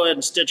I'll go ahead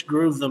and stitch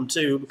groove them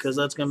too, because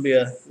that's going to be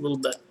a little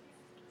bit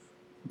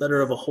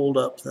better of a hold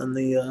up than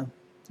the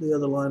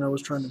other line I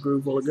was trying to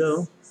groove a while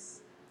ago.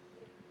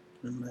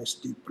 A nice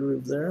deep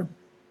groove there.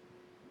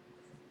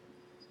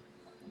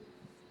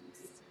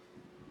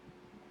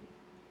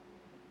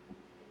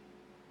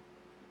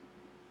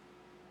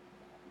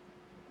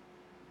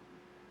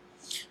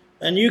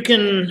 And you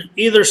can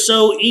either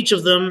sew each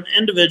of them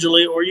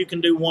individually, or you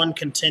can do one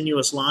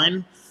continuous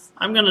line.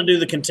 I'm going to do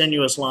the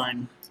continuous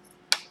line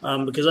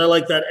because I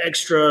like that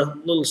extra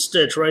little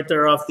stitch right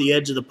there off the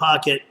edge of the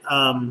pocket,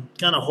 kind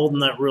of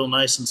holding that real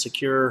nice and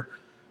secure.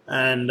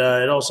 And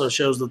it also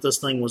shows that this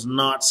thing was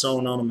not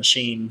sewn on a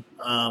machine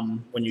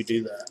when you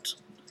do that.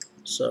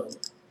 So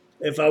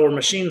if I were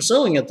machine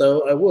sewing it,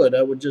 though, I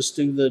would just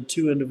do the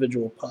 2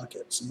 individual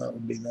pockets, and that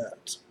would be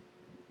that.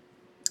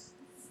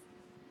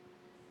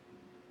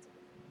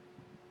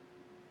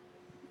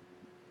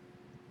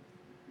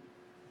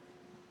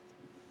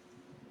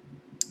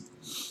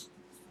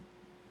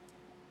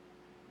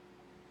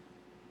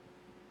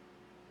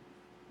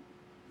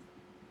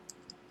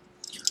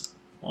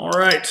 All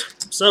right,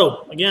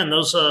 so again,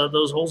 those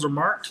holes are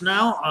marked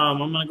now. I'm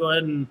going to go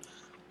ahead and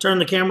turn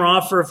the camera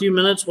off for a few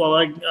minutes while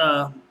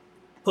I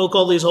poke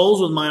all these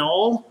holes with my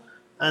awl,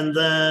 and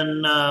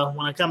then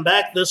when I come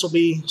back, this will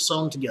be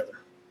sewn together.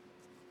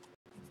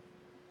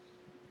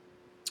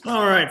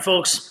 All right,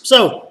 folks,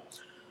 so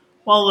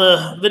while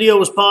the video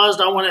was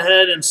paused, I went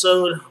ahead and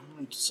sewed,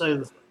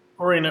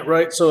 orient it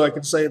right so I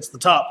could say it's the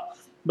top,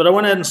 but I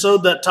went ahead and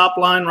sewed that top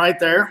line right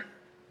there.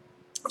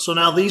 So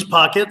now these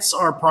pockets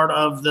are part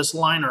of this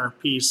liner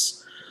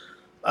piece.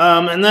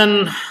 And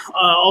then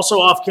also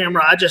off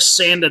camera, I just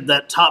sanded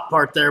that top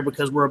part there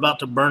because we're about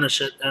to burnish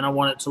it and I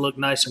want it to look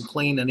nice and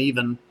clean and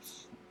even.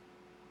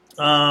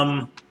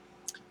 One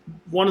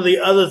of the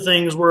other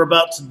things we're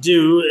about to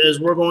do is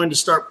we're going to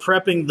start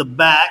prepping the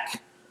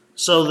back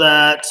so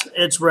that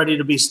it's ready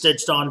to be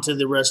stitched onto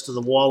the rest of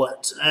the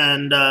wallet.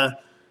 And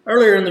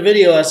earlier in the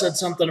video, I said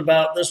something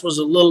about this was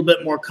a little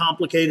bit more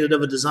complicated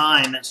of a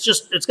design.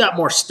 It's got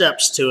more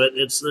steps to it.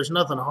 There's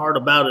nothing hard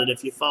about it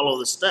if you follow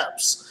the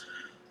steps.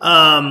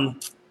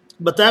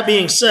 But that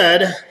being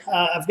said,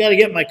 I've got to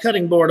get my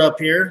cutting board up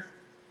here,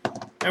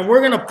 and we're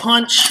going to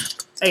punch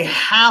a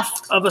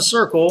half of a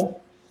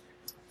circle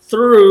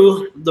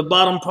through the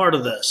bottom part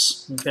of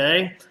this.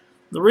 Okay.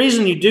 The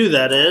reason you do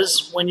that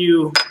is when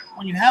you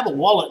have a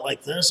wallet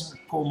like this, I'm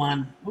going to pull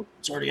mine. Oops,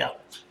 it's already out.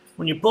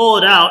 When you pull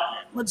it out,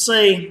 let's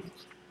say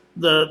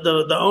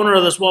the owner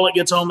of this wallet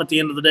gets home at the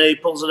end of the day,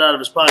 pulls it out of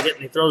his pocket,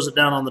 and he throws it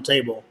down on the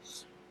table.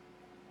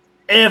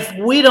 If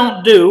we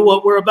don't do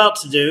what we're about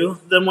to do,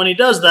 then when he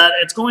does that,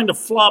 it's going to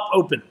flop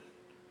open.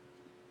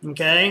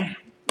 Okay?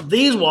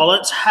 These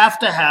wallets have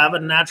to have a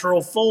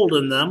natural fold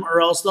in them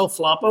or else they'll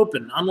flop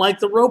open, unlike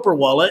the Roper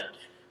wallet,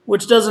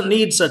 which doesn't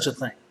need such a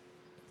thing.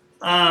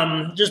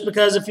 Just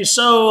because if you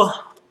sew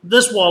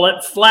this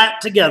wallet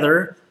flat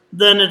together,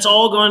 then it's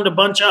all going to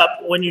bunch up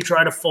when you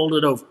try to fold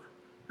it over.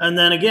 And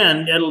then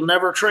again, it'll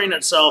never train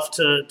itself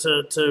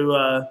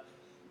to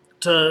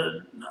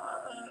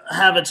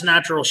have its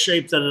natural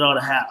shape that it ought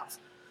to have.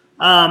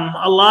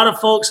 A lot of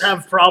folks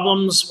have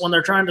problems when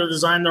they're trying to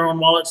design their own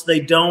wallets. They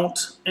don't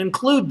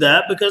include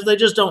that because they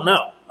just don't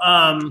know.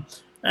 And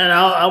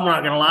I'm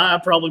not going to lie, I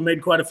probably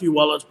made quite a few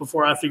wallets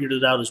before I figured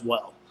it out as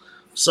well.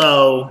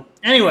 So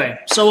anyway,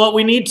 so what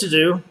we need to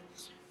do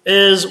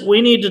is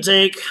we need to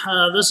take,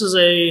 this is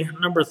a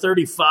number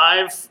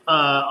 35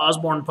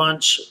 Osborne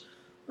punch.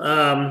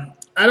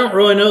 I don't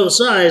really know the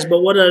size,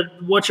 but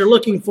what you're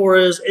looking for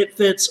is it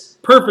fits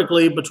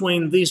perfectly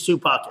between these 2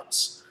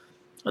 pockets.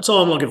 That's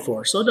all I'm looking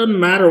for. So it doesn't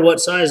matter what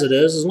size it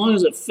is, as long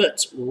as it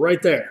fits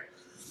right there.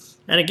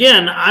 And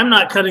again, I'm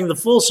not cutting the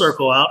full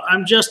circle out.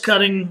 I'm just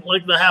cutting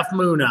like the half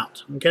moon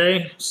out.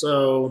 Okay,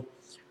 so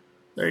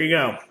there you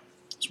go.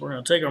 So we're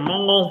going to take our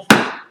maul,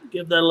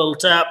 give that a little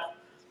tap,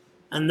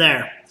 and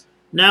there.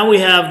 Now we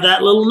have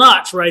that little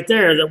notch right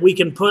there that we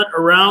can put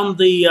around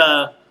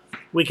the,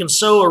 we can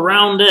sew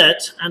around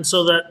it, and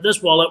so that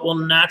this wallet will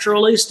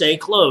naturally stay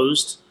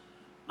closed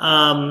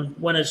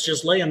when it's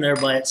just laying there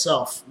by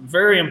itself.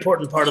 Very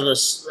important part of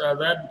this.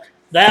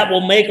 That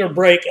will make or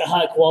break a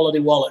high-quality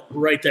wallet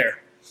right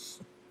there.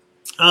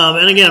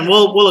 And again,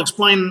 we'll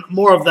explain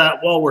more of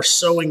that while we're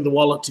sewing the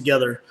wallet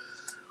together.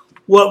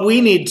 What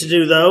we need to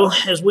do, though,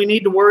 is we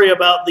need to worry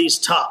about these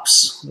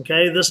tops.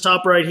 Okay, this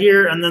top right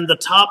here, and then the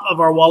top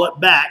of our wallet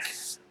back.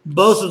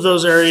 Both of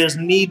those areas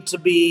need to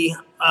be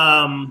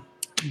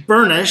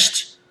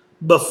burnished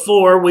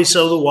before we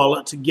sew the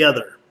wallet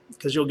together,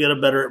 because you'll get a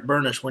better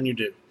burnish when you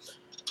do.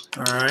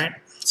 All right,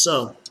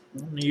 so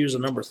I'm going to use a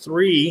number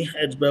 3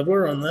 edge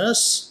beveler on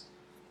this.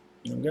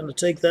 I'm going to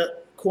take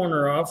that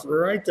corner off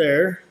right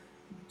there.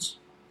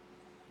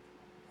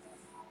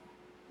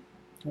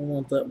 I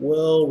want that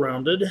well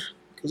rounded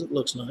because it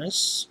looks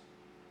nice.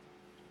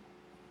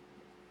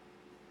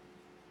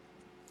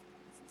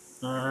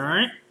 All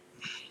right.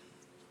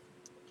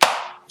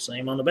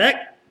 Same on the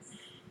back.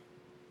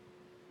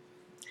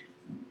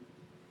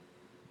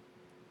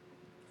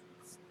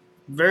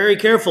 Very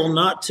careful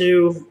not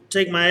to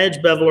take my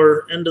edge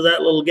beveler into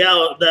that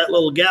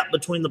little gap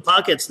between the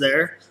pockets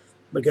there,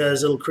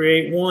 because it'll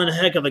create one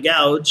heck of a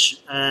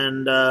gouge,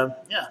 and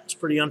yeah, it's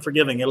pretty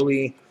unforgiving. It'll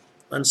be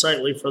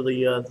unsightly for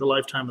the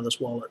lifetime of this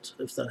wallet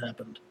if that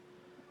happened.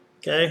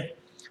 Okay,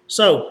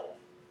 so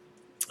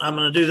I'm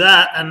going to do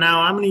that, and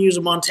now I'm going to use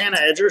a Montana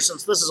edger.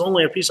 Since this is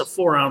only a piece of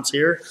 4 ounce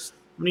here,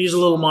 I'm going to use a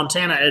little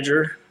Montana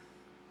edger,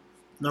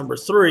 number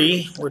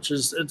 3, which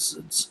is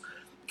it's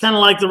kind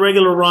of like the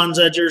regular Ron's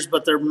edgers,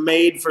 but they're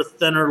made for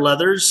thinner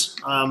leathers.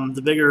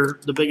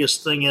 The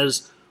biggest thing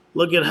is,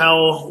 look at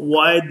how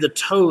wide the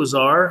toes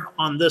are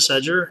on this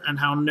edger and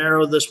how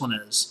narrow this one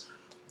is.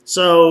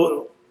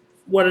 So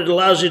what it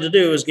allows you to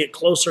do is get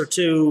closer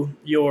to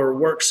your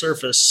work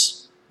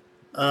surface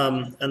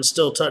and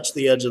still touch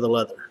the edge of the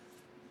leather.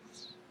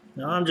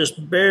 Now I'm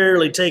just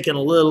barely taking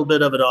a little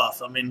bit of it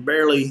off. I mean,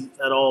 barely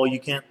at all. You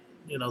can't,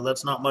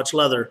 that's not much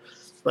leather.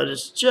 But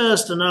it's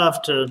just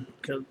enough to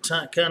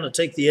kind of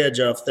take the edge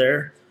off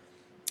there.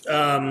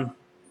 You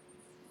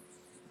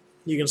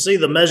can see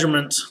the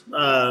measurement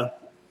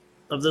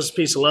of this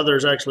piece of leather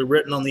is actually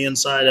written on the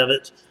inside of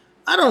it.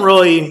 I don't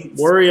really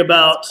worry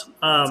about,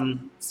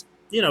 cutting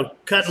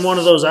one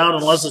of those out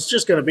unless it's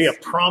just going to be a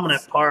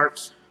prominent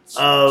part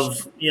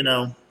of,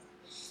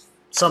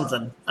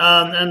 something.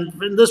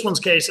 And in this one's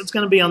case, it's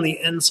going to be on the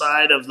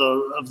inside of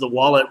the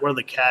wallet where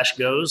the cash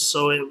goes,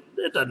 so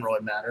it doesn't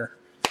really matter.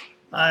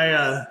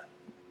 I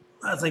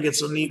think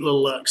it's a neat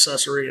little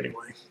accessory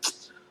anyway.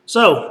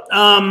 So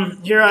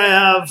here I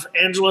have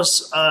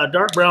Angelus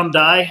dark brown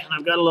dye, and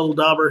I've got a little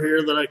dauber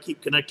here that I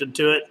keep connected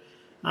to it.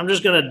 I'm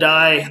just going to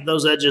dye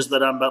those edges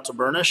that I'm about to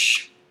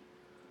burnish.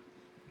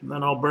 And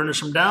then I'll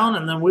burnish them down,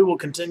 and then we will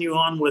continue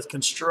on with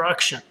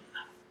construction.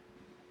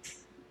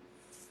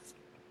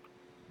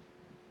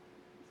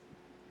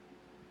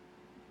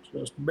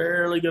 Just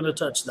barely going to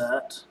touch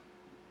that.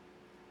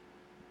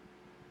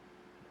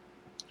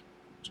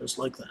 Just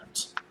like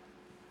that.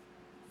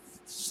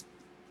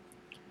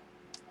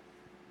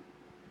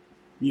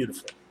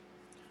 Beautiful.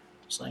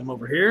 Same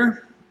over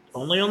here,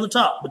 only on the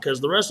top, because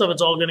the rest of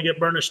it's all going to get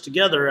burnished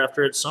together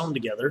after it's sewn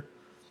together.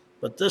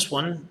 But this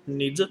one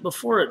needs it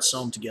before it's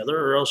sewn together,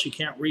 or else you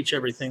can't reach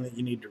everything that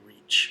you need to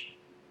reach.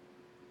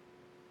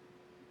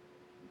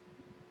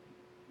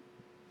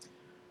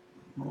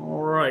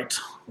 All right.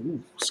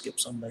 Ooh,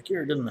 skipped some back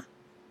here, didn't I?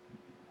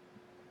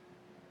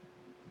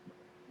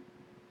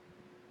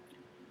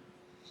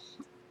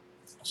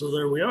 So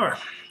there we are.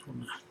 I'm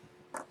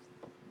gonna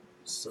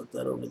set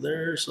that over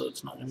there so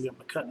it's not going to get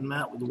my cutting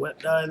mat with the wet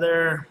dye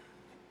there.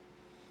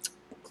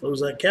 Close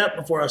that cap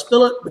before I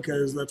spill it,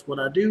 because that's what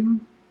I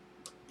do.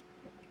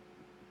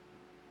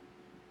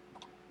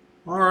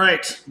 All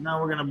right,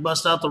 now we're going to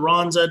bust out the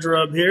Ron's edge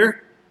rub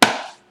here.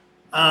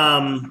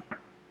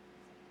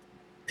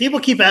 People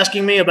keep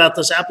asking me about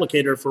this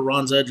applicator for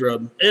Ron's edge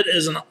rub. It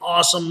is an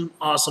awesome,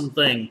 awesome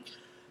thing.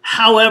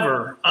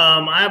 However,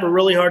 I have a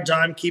really hard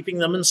time keeping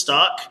them in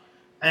stock.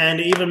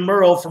 And even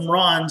Merle from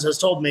Ron's has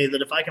told me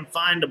that if I can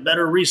find a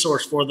better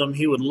resource for them,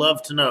 he would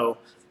love to know.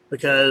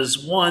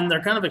 Because 1,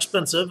 they're kind of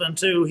expensive, and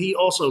 2, he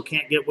also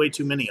can't get way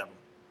too many of them.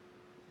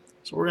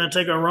 So we're going to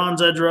take our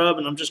Ron's edge rub,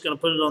 and I'm just going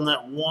to put it on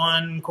that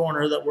one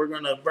corner that we're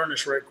going to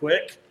burnish right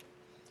quick.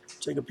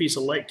 Take a piece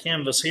of light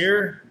canvas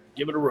here,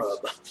 give it a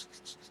rub.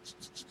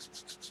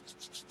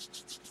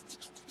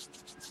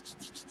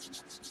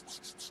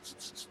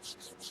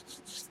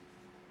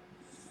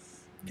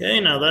 Okay,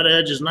 now that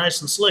edge is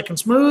nice and slick and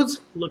smooth.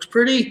 Looks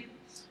pretty.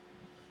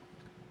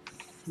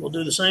 We'll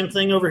do the same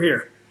thing over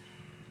here.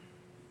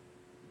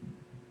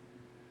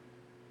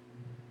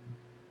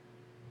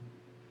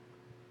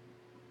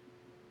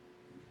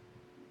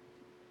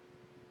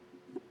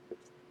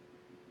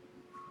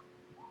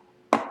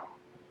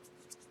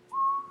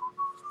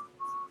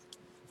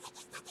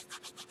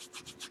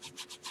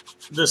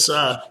 This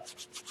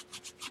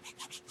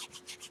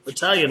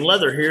Italian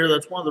leather here,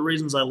 that's one of the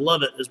reasons I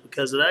love it, is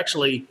because it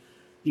actually,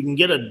 you can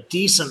get a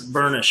decent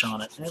burnish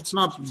on it. It's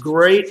not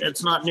great.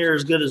 It's not near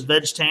as good as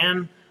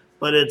Veg-Tan,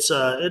 but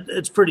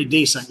it's pretty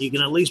decent. You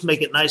can at least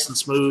make it nice and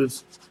smooth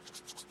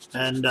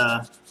and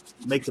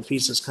make the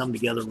pieces come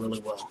together really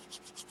well.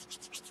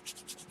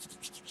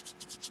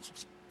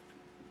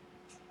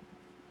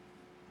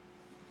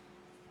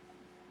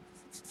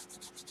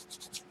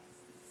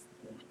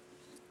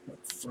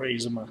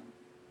 Frays in my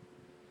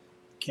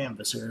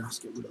canvas here. Let's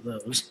get rid of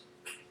those.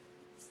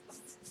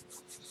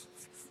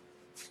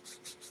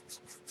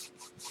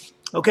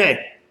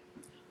 Okay,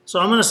 so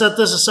I'm going to set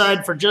this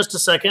aside for just a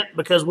second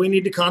because we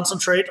need to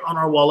concentrate on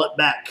our wallet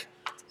back.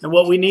 And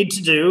what we need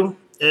to do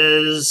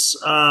is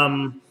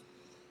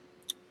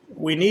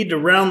we need to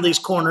round these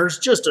corners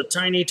just a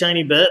tiny,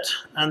 tiny bit,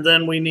 and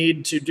then we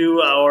need to do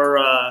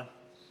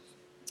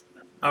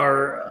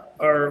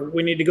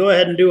we need to go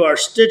ahead and do our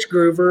stitch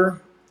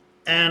groover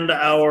and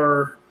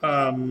our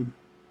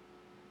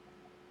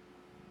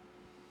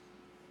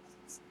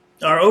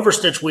our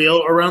overstitch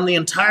wheel around the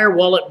entire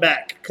wallet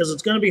back, because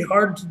it's going to be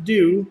hard to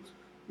do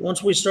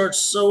once we start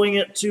sewing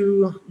it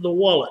to the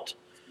wallet.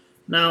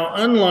 Now,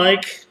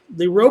 unlike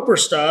the roper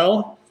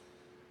style,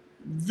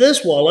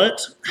 this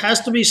wallet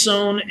has to be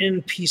sewn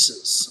in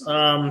pieces.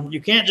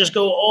 You can't just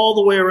go all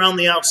the way around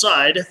the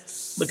outside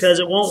because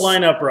it won't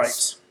line up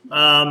right.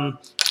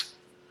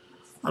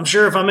 I'm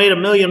sure if I made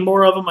 1,000,000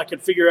 more of them, I could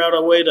figure out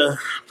a way to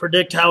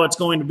predict how it's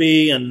going to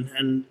be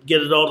and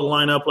get it all to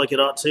line up like it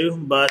ought to,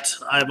 but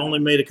I've only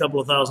made a couple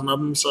of thousand of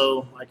them,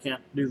 so I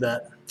can't do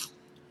that.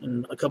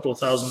 And a couple of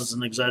thousand is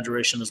an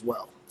exaggeration as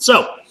well.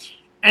 So,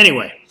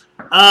 anyway,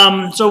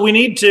 so we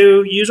need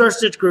to use our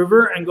stitch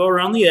groover and go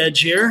around the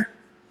edge here,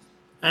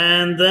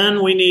 and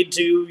then we need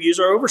to use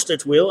our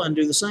overstitch wheel and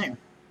do the same.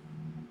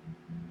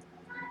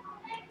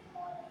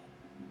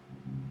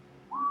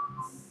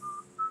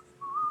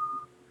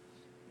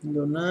 And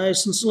go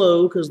nice and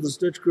slow because the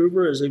stitch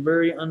groover is a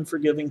very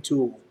unforgiving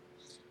tool.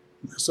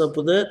 Mess up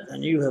with it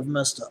and you have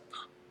messed up.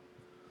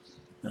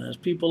 And as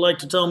people like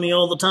to tell me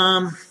all the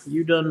time,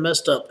 you done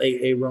messed up,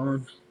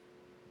 Ron.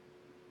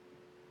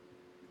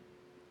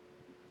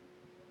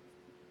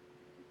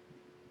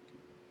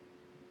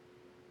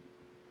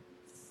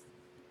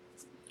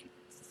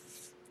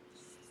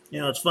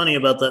 You know, it's funny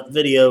about that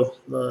video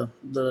that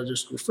I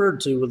just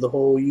referred to with the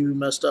whole you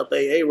messed up,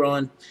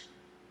 Ron.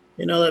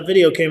 You know, that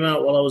video came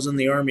out while I was in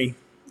the Army,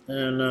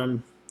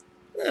 and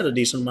I had a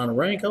decent amount of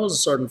rank. I was a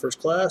sergeant first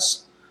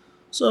class.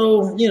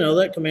 So, you know,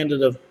 that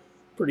commanded a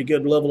pretty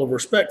good level of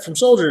respect from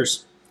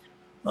soldiers.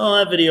 Well,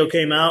 that video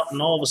came out,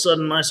 and all of a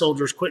sudden my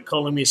soldiers quit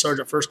calling me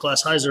Sergeant First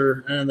Class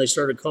Heiser, and they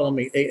started calling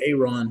me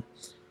Aaron.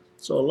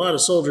 So a lot of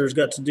soldiers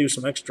got to do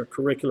some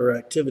extracurricular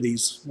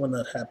activities when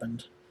that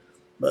happened.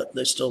 But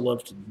they still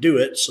love to do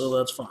it, so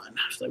that's fine.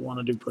 If they want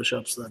to do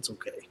push-ups, that's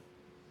okay.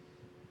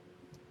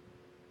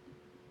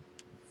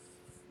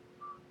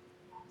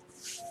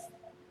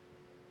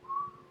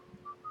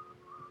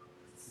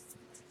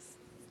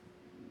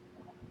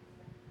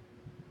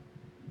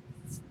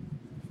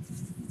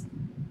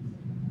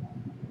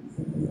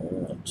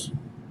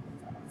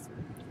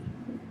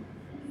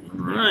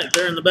 Alright,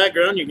 there in the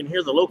background you can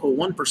hear the local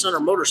 1%er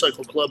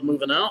motorcycle club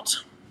moving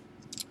out.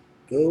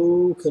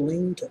 Go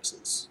Killeen,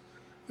 Texas.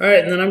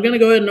 Alright, and then I'm going to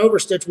go ahead and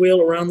overstitch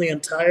wheel around the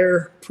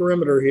entire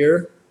perimeter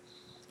here.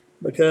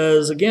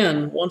 Because,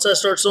 again, once I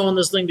start sewing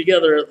this thing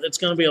together, it's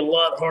going to be a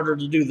lot harder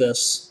to do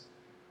this.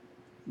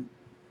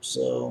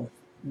 So,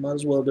 might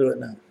as well do it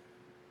now.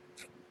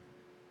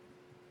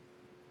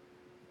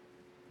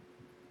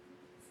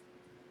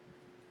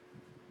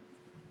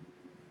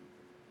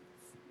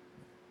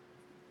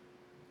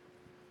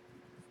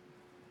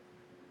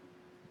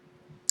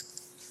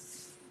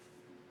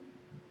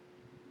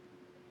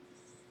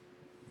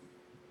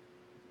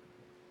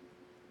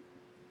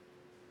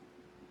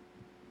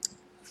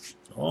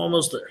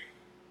 Almost there.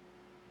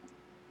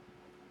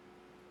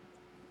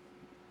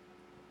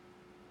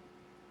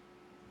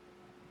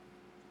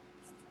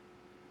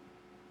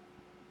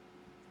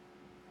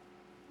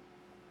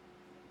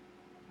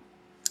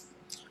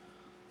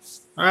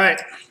 All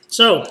right,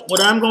 so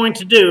what I'm going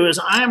to do is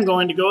I am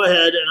going to go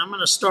ahead and I'm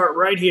going to start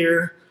right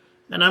here,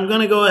 and I'm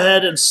going to go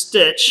ahead and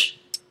stitch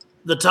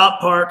the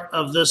top part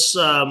of this,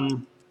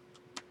 the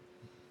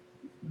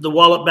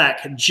wallet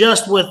back,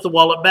 just with the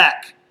wallet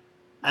back.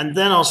 And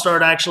then I'll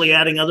start actually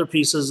adding other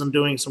pieces and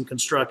doing some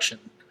construction.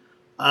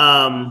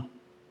 So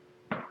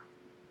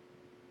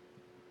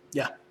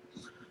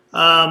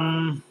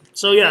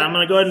yeah, I'm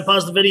going to go ahead and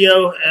pause the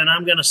video, and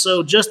I'm going to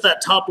sew just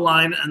that top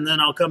line, and then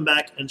I'll come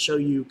back and show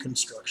you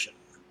construction.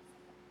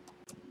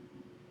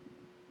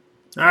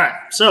 All right,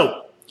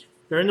 so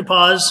during the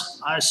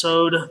pause, I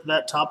sewed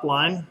that top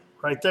line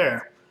right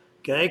there,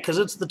 okay, because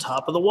it's the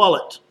top of the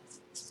wallet.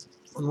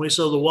 When we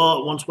sew the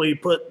wallet, once we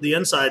put the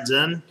insides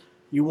in,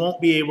 you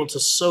won't be able to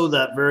sew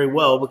that very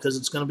well because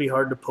it's going to be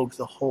hard to poke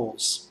the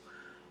holes.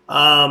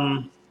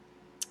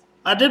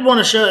 I did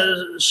want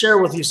to share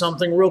with you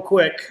something real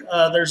quick.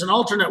 There's an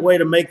alternate way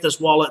to make this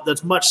wallet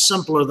that's much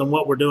simpler than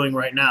what we're doing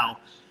right now.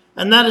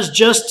 And that is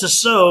just to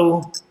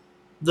sew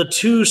the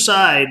two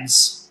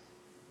sides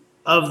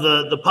of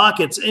the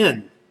pockets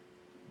in.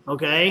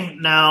 Okay?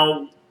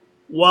 Now,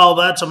 while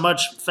that's a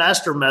much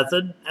faster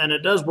method, and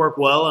it does work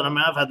well, and I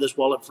mean, I've had this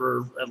wallet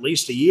for at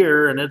least a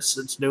year, and it's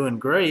doing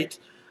great.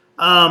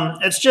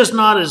 It's just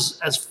not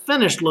as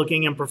finished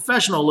looking and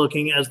professional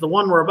looking as the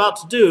one we're about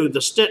to do. The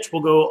stitch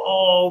will go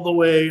all the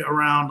way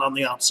around on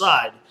the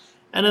outside,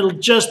 and it'll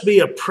just be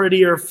a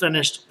prettier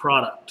finished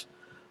product.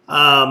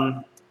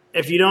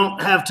 If you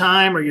don't have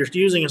time or you're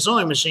using a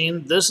sewing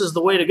machine, this is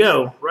the way to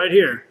go right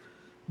here.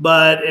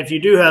 But if you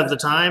do have the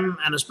time,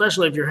 and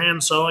especially if you're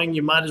hand sewing,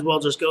 you might as well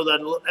just go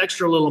that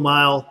extra little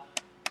mile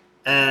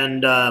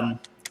and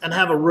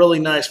have a really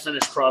nice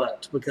finished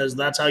product, because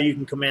that's how you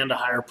can command a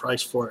higher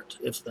price for it,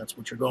 if that's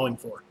what you're going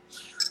for.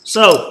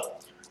 So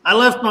I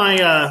left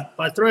my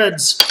my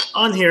threads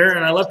on here,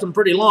 and I left them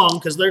pretty long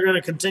because they're going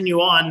to continue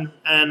on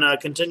and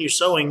continue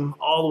sewing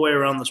all the way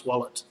around this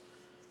wallet.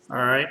 All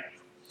right.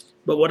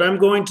 But what I'm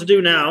going to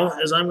do now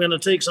is I'm going to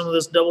take some of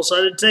this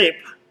double-sided tape,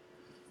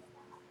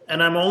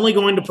 and I'm only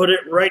going to put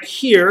it right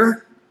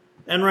here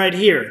and right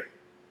here.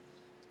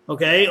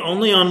 Okay,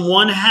 only on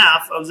one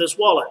half of this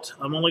wallet.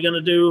 I'm only going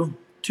to do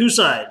two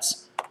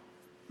sides.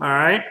 All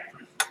right,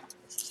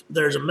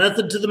 there's a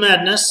method to the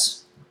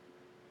madness.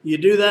 You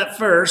do that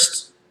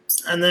first,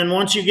 and then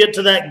once you get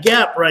to that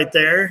gap right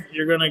there,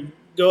 you're going to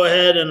go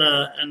ahead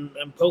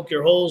and poke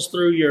your holes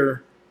through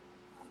your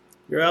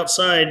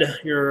outside,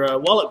 your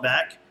wallet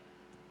back,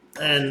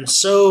 and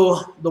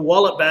sew the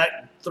wallet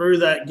back through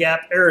that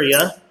gap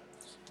area,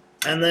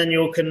 and then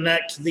you'll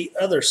connect the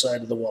other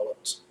side of the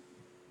wallet.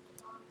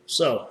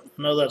 So,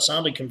 I know that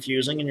sounded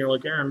confusing, and you're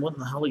like, Aaron, what in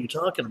the hell are you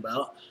talking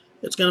about?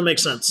 It's going to make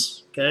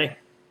sense, okay?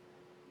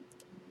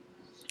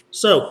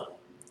 So,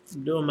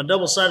 I'm doing my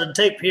double-sided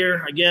tape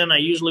here. Again, I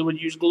usually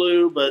would use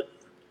glue, but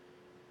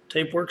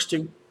tape works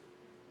too.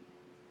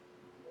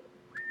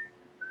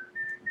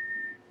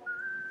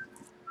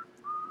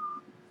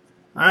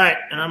 All right,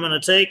 and I'm going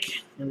to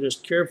take and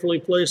just carefully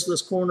place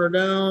this corner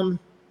down,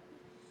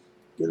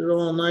 get it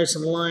all nice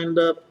and lined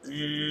up,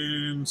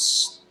 and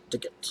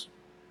stick it.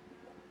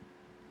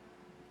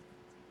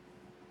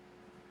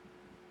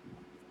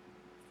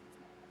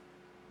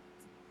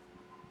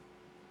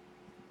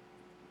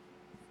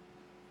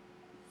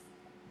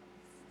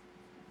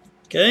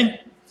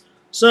 Okay,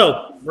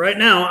 so right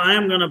now I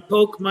am going to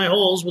poke my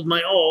holes with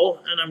my awl,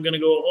 and I'm going to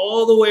go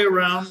all the way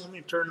around. Let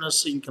me turn this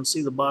so you can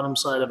see the bottom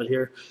side of it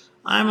here.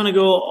 I'm going to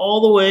go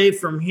all the way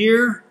from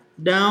here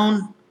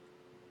down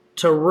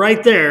to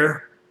right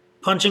there,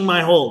 punching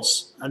my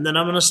holes. And then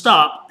I'm going to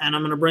stop, and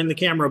I'm going to bring the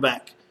camera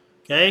back.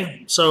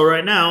 Okay, so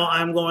right now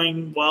I'm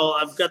going, while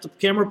I've got the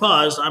camera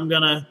paused, I'm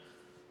going to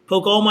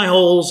poke all my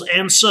holes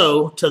and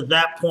sew to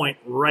that point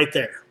right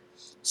there.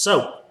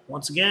 So,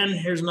 once again,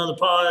 here's another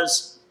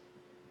pause.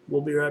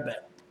 We'll be right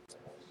back.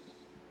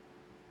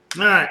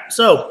 All right,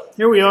 so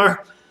here we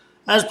are.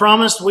 As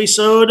promised, we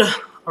sewed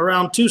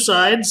around two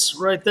sides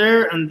right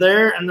there, and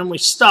then we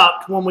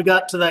stopped when we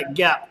got to that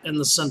gap in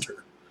the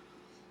center.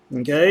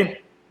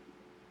 Okay?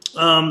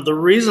 The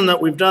reason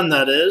that we've done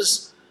that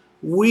is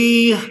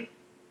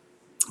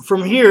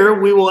from here,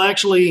 we will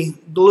actually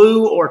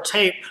glue or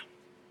tape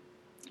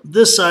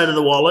this side of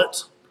the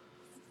wallet,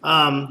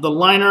 the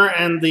liner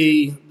and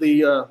the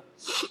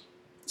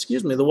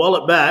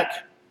wallet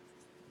back.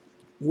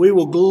 We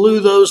will glue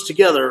those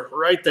together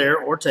right there,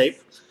 or tape,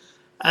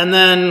 and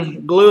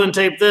then glue and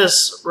tape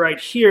this right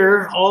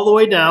here all the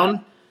way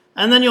down,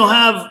 and then you'll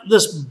have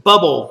this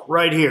bubble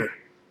right here,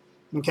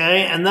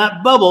 okay? And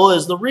that bubble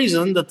is the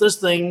reason that this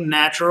thing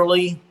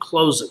naturally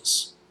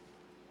closes,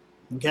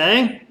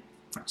 okay?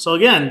 So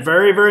again,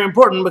 very, very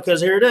important, because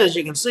here it is.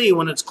 You can see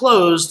when it's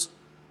closed,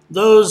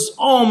 those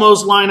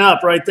almost line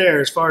up right there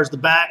as far as the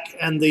back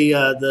and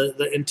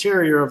the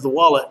interior of the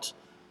wallet.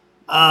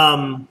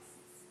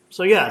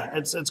 So yeah,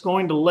 it's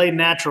going to lay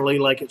naturally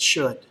like it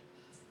should,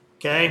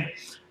 okay?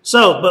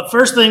 So, but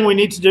first thing we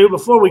need to do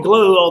before we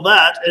glue all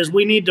that is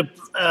we need to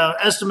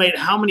estimate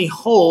how many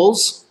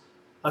holes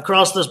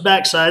across this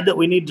backside that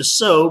we need to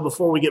sew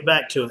before we get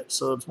back to it.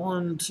 So it's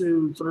 1,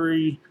 2,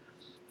 3,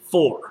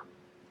 4.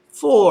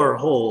 4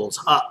 holes.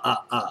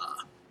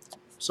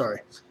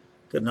 Sorry,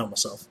 couldn't help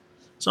myself.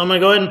 So I'm going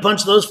to go ahead and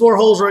punch those 4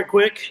 holes right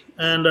quick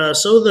and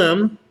sew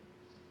them,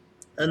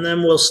 and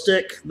then we'll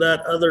stick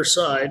that other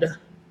side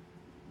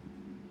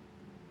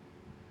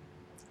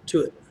to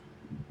it.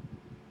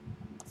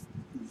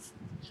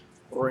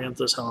 Orient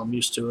this how I'm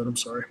used to it, I'm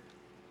sorry.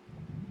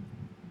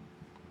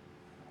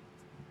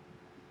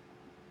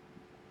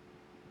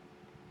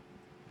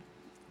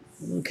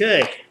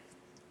 Okay.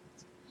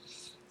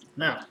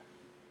 Now,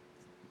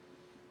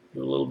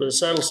 do a little bit of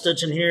saddle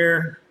stitching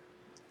here.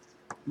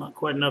 Not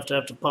quite enough to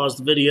have to pause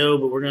the video,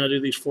 but we're going to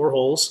do these 4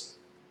 holes.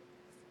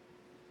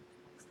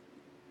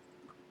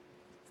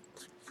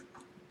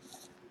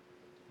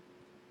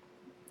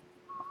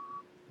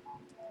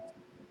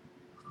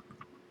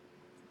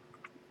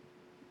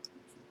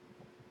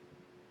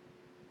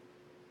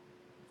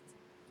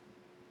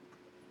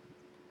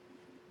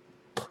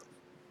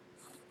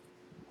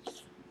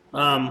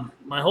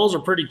 My holes are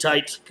pretty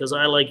tight because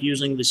I like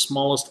using the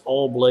smallest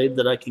awl blade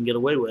that I can get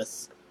away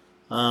with.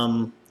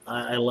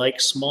 I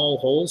like small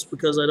holes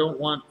because I don't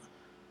want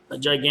a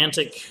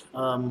gigantic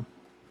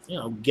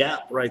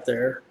gap right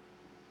there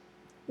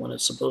when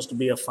it's supposed to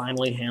be a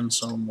finely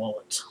hand-sewn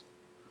wallet.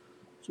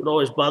 So what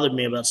always bothered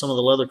me about some of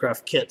the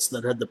Leathercraft kits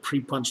that had the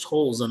pre-punched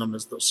holes in them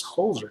is those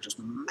holes are just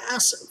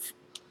massive.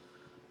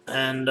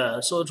 And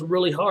so it's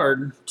really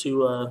hard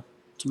to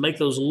make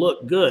those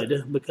look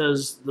good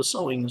because the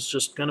sewing is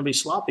just going to be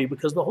sloppy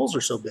because the holes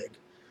are so big.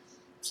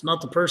 It's not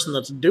the person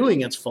that's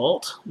doing its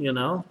fault, you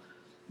know,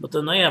 but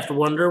then they have to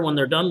wonder when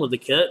they're done with the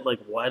kit, like,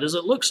 why does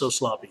it look so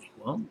sloppy?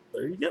 Well,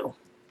 there you go.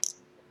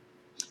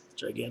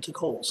 Gigantic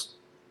holes.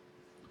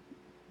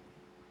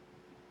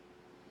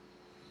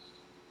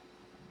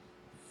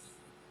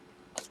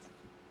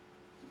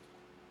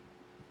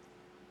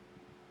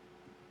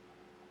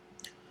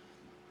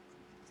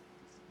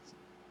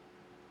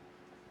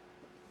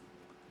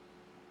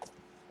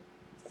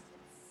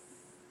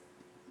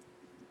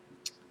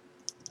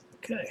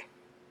 Okay.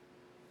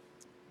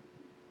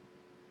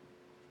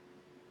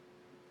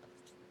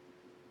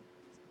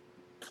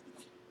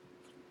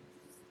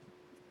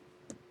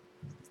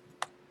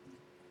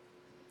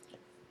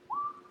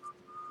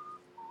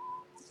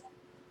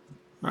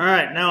 All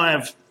right, now I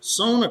have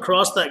sewn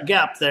across that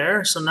gap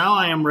there, so now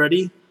I am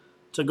ready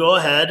to go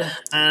ahead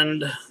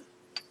and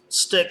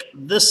stick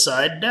this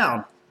side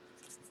down.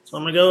 So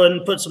I'm going to go ahead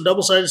and put some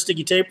double-sided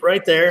sticky tape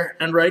right there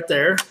and right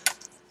there.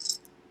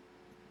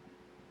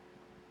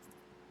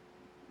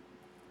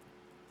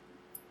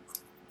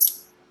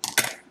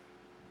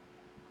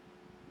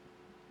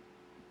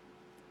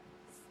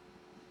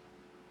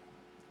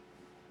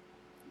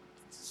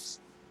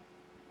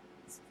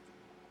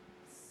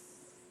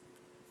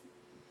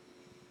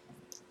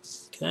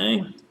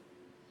 Okay.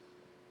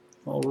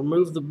 I'll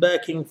remove the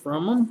backing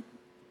from them.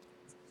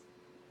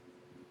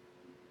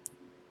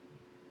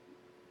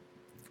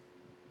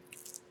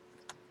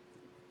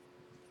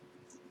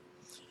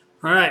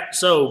 All right,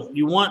 so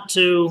you want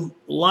to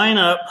line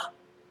up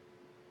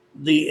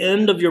the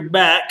end of your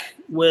back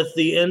with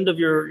the end of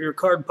your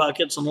card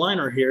pockets and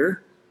liner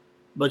here,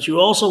 but you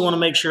also want to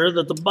make sure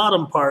that the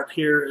bottom part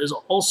here is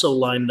also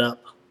lined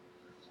up.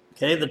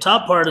 Okay, the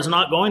top part is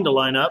not going to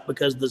line up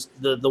because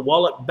the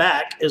wallet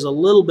back is a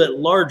little bit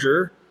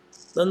larger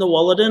than the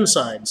wallet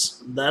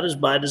insides. That is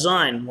by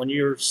design. When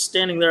you're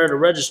standing there at a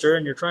register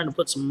and you're trying to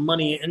put some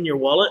money in your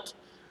wallet,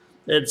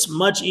 it's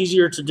much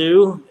easier to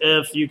do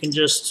if you can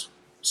just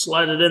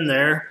slide it in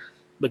there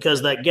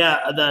because that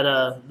gap,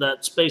 that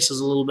space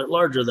is a little bit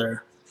larger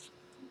there.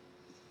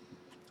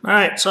 All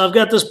right, so I've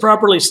got this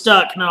properly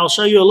stuck. Now I'll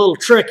show you a little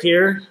trick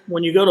here.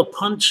 When you go to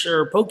punch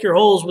or poke your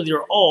holes with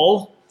your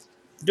awl,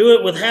 do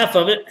it with half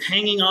of it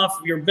hanging off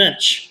your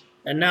bench.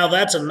 And now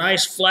that's a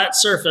nice flat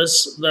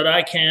surface that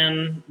I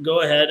can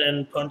go ahead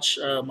and punch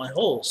my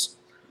holes.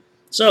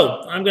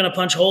 So I'm going to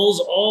punch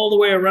holes all the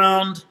way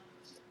around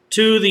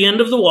to the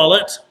end of the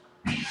wallet.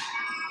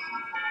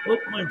 Oh,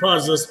 let me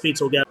pause this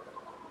pizza guy.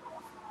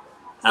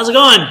 How's it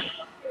going?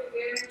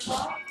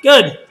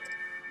 Good.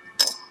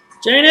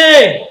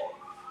 Janie!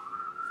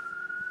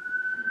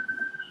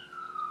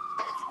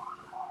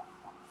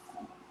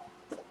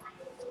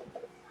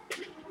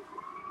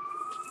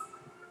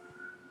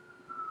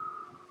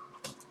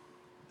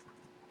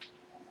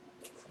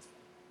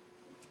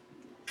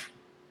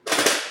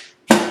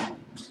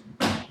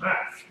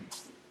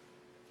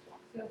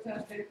 So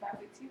it's 35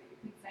 you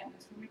can send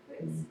this for me,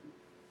 please.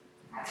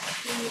 Have a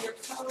 2-liter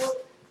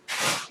Coke,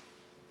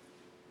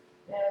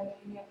 the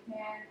medium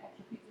pan,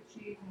 extra pizza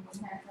cheese,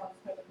 and 1 hand-tossed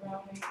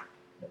pepperoni,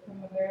 the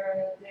primavera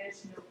dish,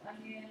 no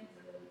onions,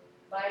 the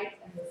bites,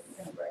 and the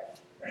cinnamon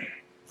bread.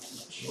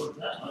 Sure,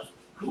 that much.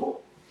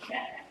 Cool.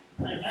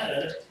 I'm mad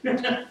at it.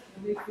 It'll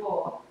be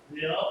full.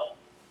 Yeah.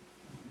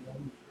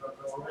 Drop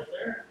that one right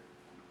there.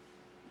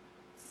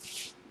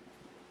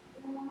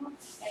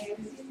 And you'll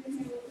receive in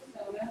here with the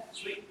soda.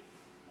 Sweet.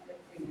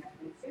 Everything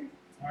happens here.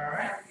 All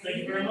right. Thank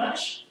you very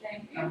much.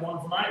 Thank you. Have one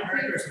for mine.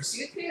 Merry Christmas.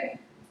 You too.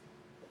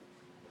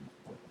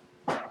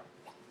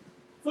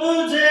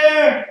 Food's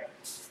here.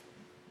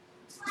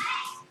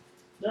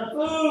 The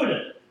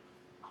food.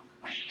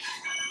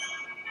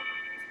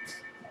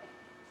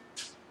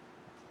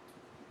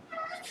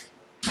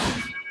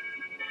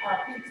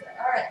 Pizza.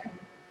 All right.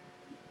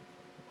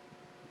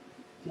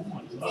 Oh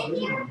my God,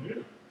 this one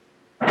here.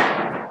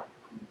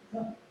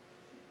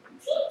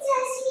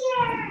 Pizza's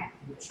here!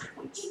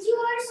 Did you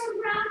order some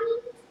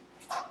brownies?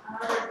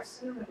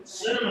 Cinnamon.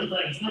 Cinnamon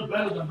things, they're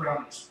better than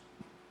brownies.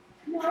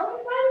 No, brownies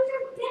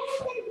are better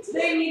than tea.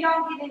 Then you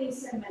don't get any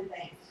cinnamon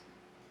things.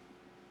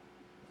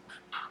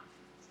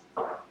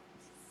 What?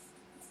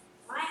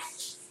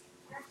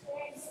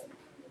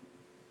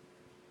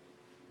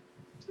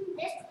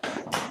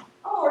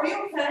 Oh, are you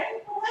okay?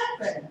 What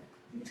happened?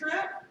 You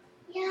tripped?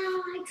 Yeah,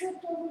 I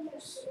tripped over your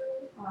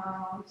shoe.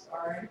 Oh, I'm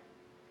sorry.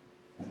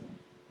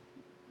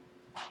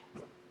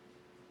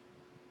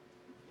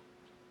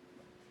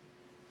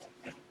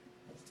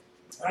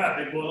 All right,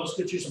 big boy, let's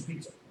get you some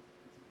pizza.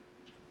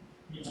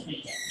 Get some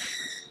pizza.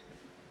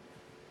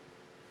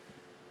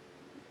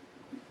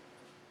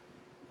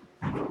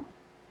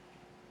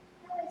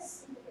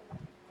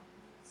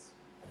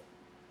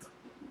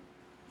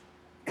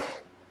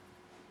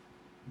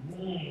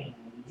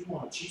 Did you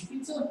want a cheese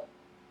pizza?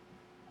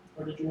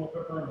 Or did you want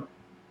pepperoni?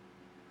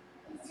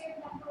 Is there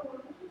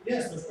pepperoni?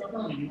 Yes, there's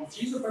pepperoni. You want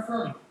cheese or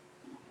pepperoni?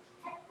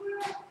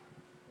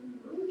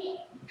 Pepperoni.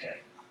 Okay.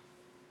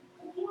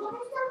 You want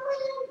some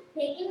with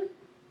bacon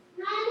on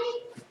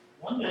it?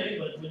 One day,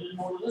 but we didn't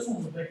order this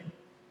one with bacon.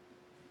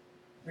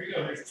 There you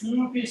go. There's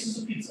 2 pieces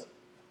of pizza.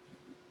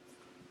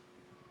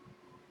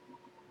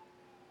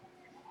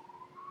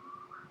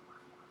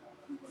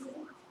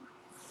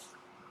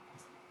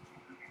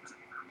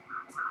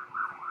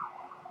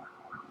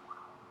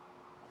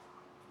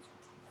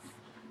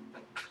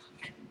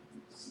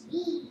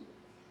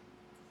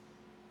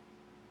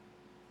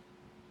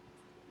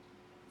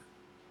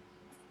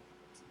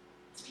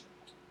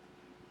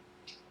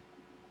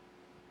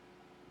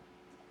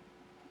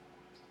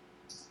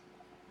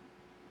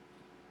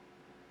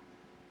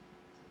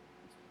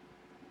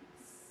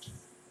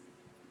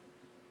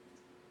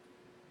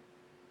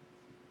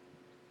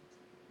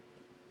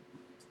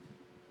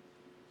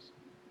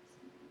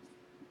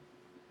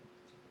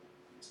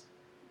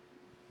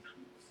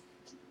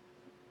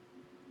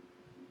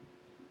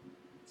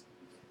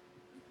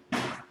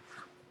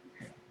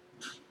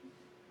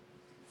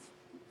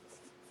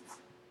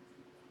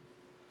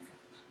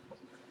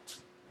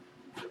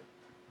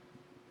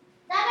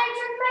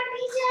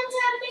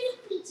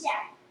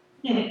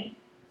 Cool,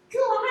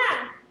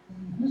 huh?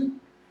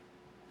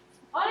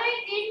 All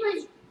I did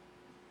was,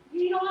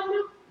 on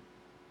the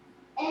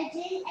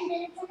edges, and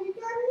then it turned into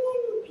a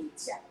mini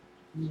pizza.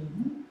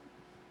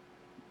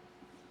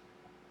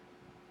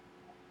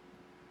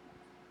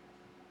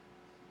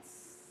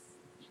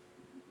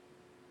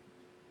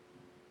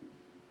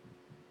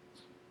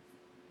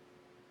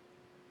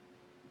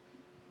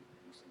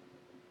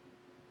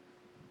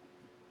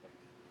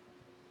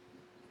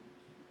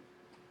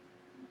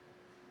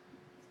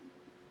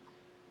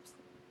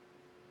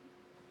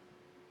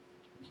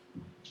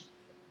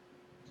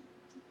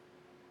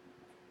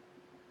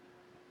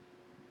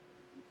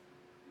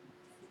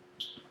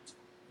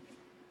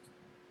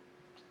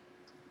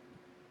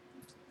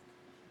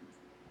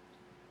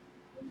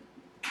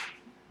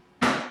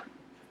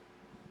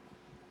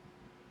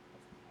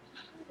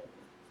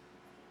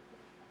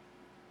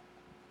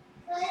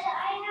 But I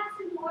have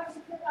some more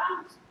because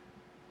I'm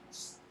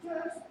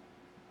sure.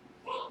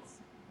 Thanks.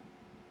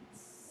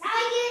 Now I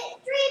get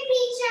 3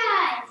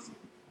 pizzas.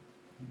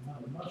 Not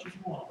as much as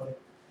you want, buddy.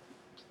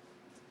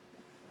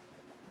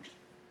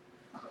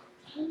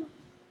 I'm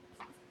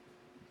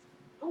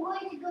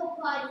going to go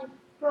potty.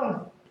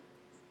 Oh.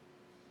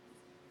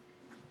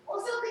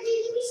 Also, could you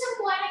give me some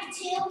water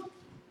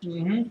too?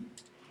 Mm-hmm.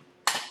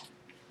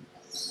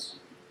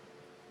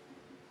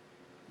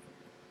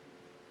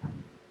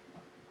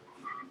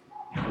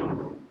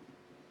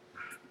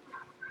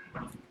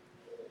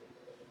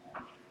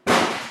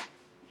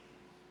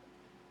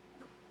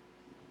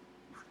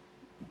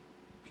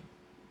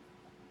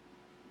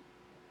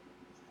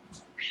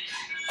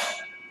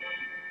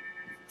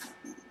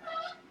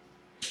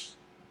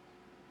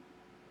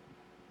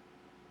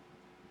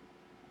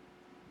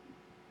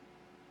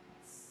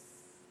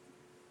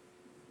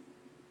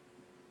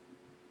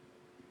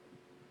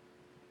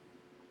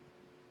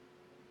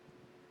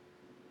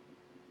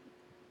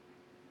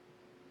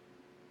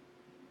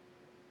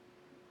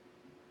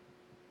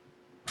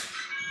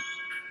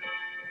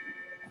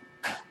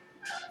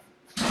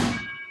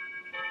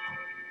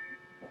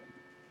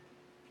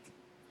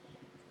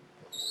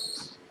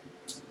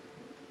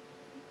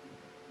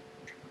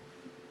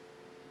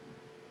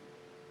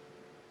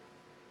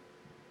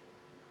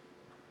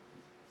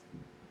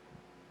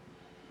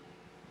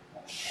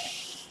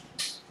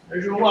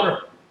 There's your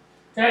water.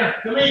 Tanner,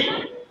 come eat.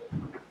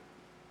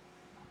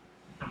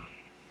 I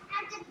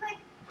have to put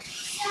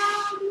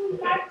some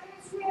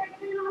markers where it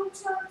belongs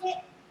so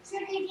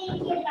they didn't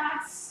get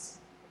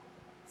lost.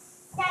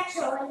 That's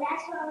all, and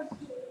that's what I was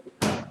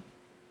doing.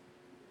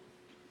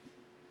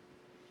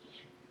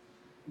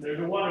 There's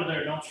your water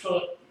there. Don't spill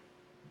it.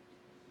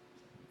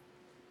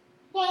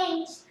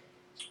 Thanks.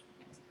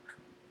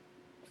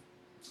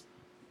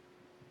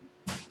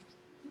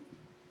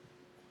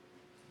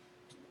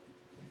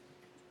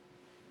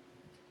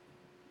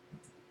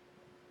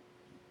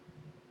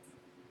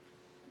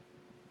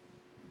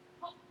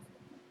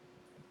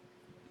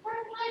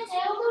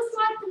 I almost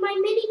dropped my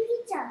mini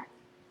pizza.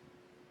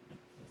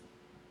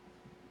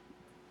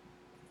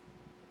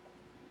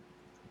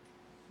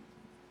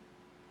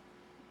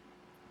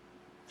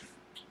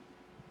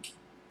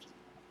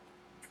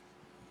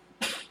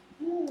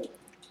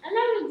 I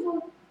never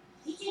do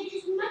pizza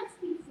this much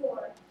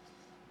before.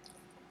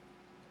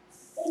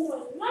 In my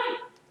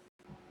life.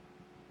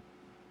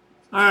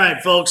 All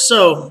right, folks.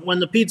 So when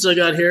the pizza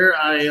got here,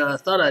 I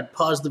thought I'd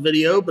pause the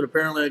video, but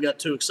apparently I got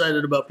too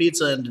excited about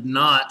pizza and did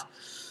not.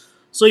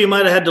 So you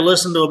might have had to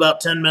listen to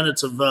about 10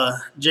 minutes of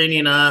Janie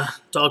and I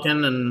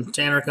talking and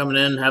Tanner coming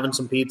in, having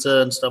some pizza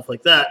and stuff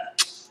like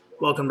that.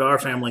 Welcome to our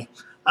family.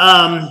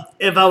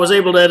 If I was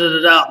able to edit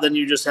it out, then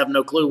you just have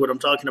no clue what I'm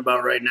talking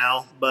about right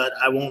now, but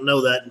I won't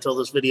know that until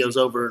this video's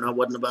over, and I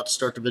wasn't about to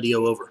start the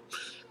video over.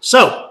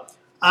 So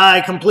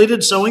I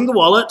completed sewing the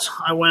wallet.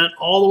 I went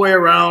all the way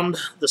around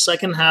the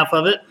second half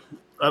of it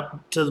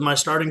up to my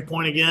starting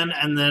point again,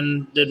 and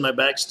then did my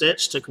back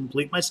stitch to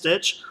complete my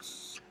stitch.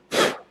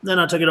 Then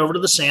I took it over to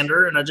the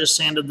sander, and I just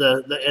sanded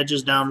the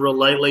edges down real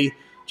lightly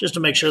just to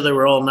make sure they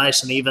were all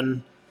nice and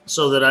even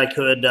so that I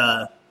could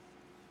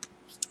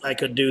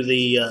do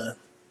the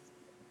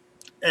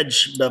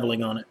edge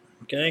beveling on it.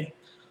 Okay,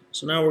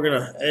 so now we're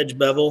going to edge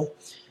bevel.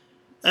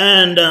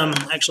 And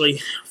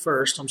actually,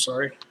 first, I'm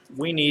sorry,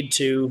 we need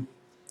to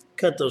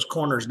cut those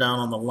corners down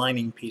on the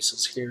lining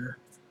pieces here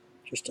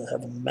just to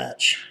have them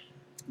match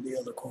the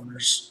other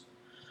corners.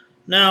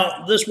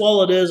 Now, this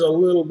wallet is a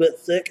little bit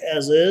thick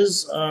as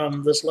is.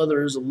 This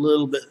leather is a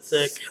little bit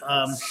thick.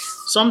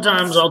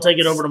 Sometimes I'll take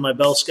it over to my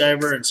bell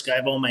skiver and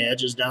skive all my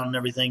edges down and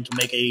everything to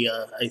make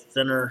a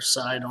thinner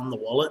side on the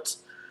wallet.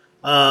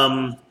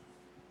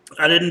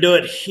 I didn't do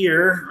it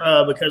here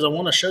because I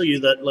want to show you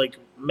that, like,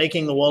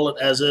 making the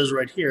wallet as is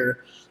right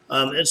here,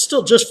 it's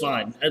still just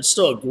fine. It's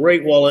still a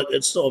great wallet.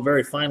 It's still a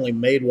very finely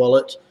made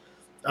wallet.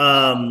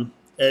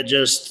 It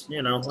just,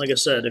 like I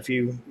said, if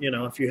you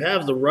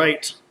have the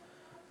right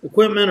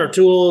equipment or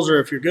tools, or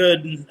if you're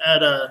good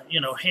at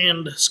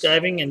hand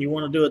skiving and you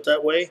want to do it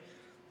that way,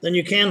 then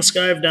you can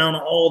skive down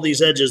all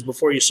these edges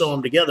before you sew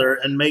them together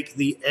and make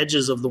the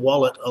edges of the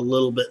wallet a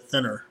little bit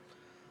thinner.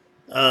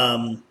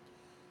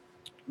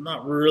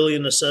 Not really a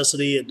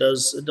necessity. It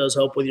does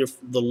help with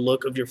the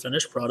look of your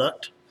finished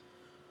product.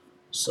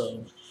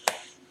 So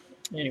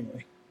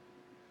anyway.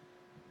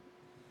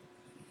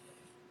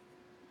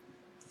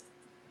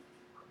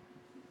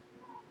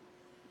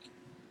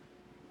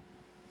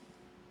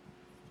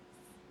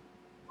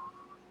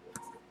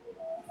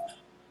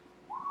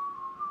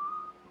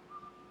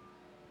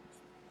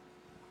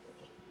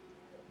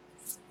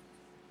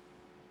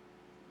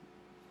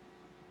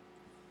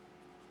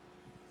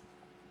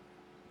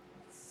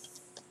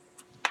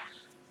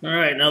 All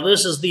right, now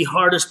this is the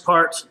hardest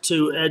part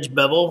to edge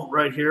bevel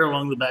right here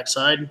along the back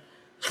side.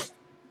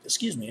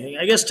 Excuse me.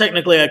 I guess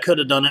technically I could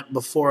have done it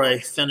before I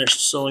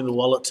finished sewing the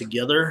wallet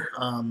together.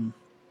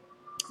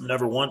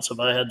 Never once have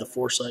I had the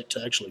foresight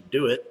to actually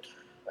do it.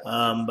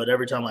 But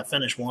every time I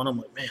finish one, I'm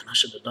like, man, I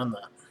should have done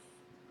that.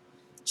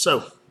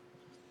 So,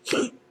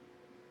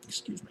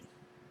 excuse me.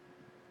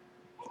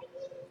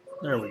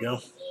 There we go.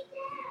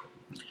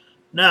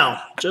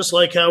 Now, just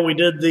like how we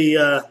did the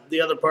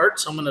other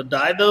parts, I'm going to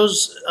dye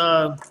those,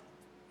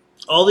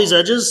 all these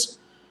edges,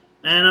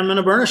 and I'm going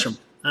to burnish them.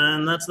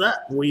 And that's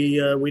that. We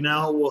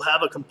now will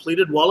have a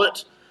completed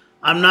wallet.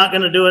 I'm not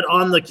going to do it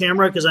on the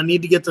camera because I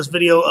need to get this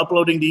video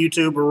uploading to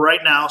YouTube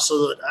right now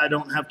so that I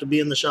don't have to be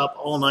in the shop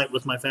all night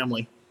with my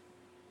family.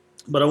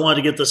 But I wanted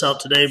to get this out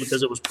today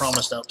because it was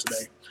promised out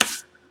today.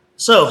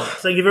 So,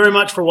 thank you very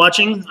much for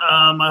watching.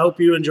 I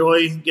hope you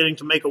enjoy getting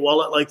to make a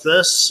wallet like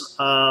this.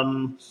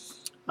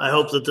 I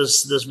hope that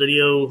this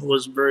video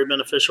was very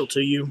beneficial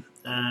to you,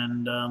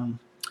 and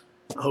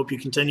I hope you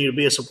continue to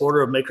be a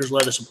supporter of Maker's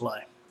Leather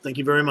Supply. Thank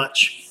you very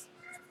much.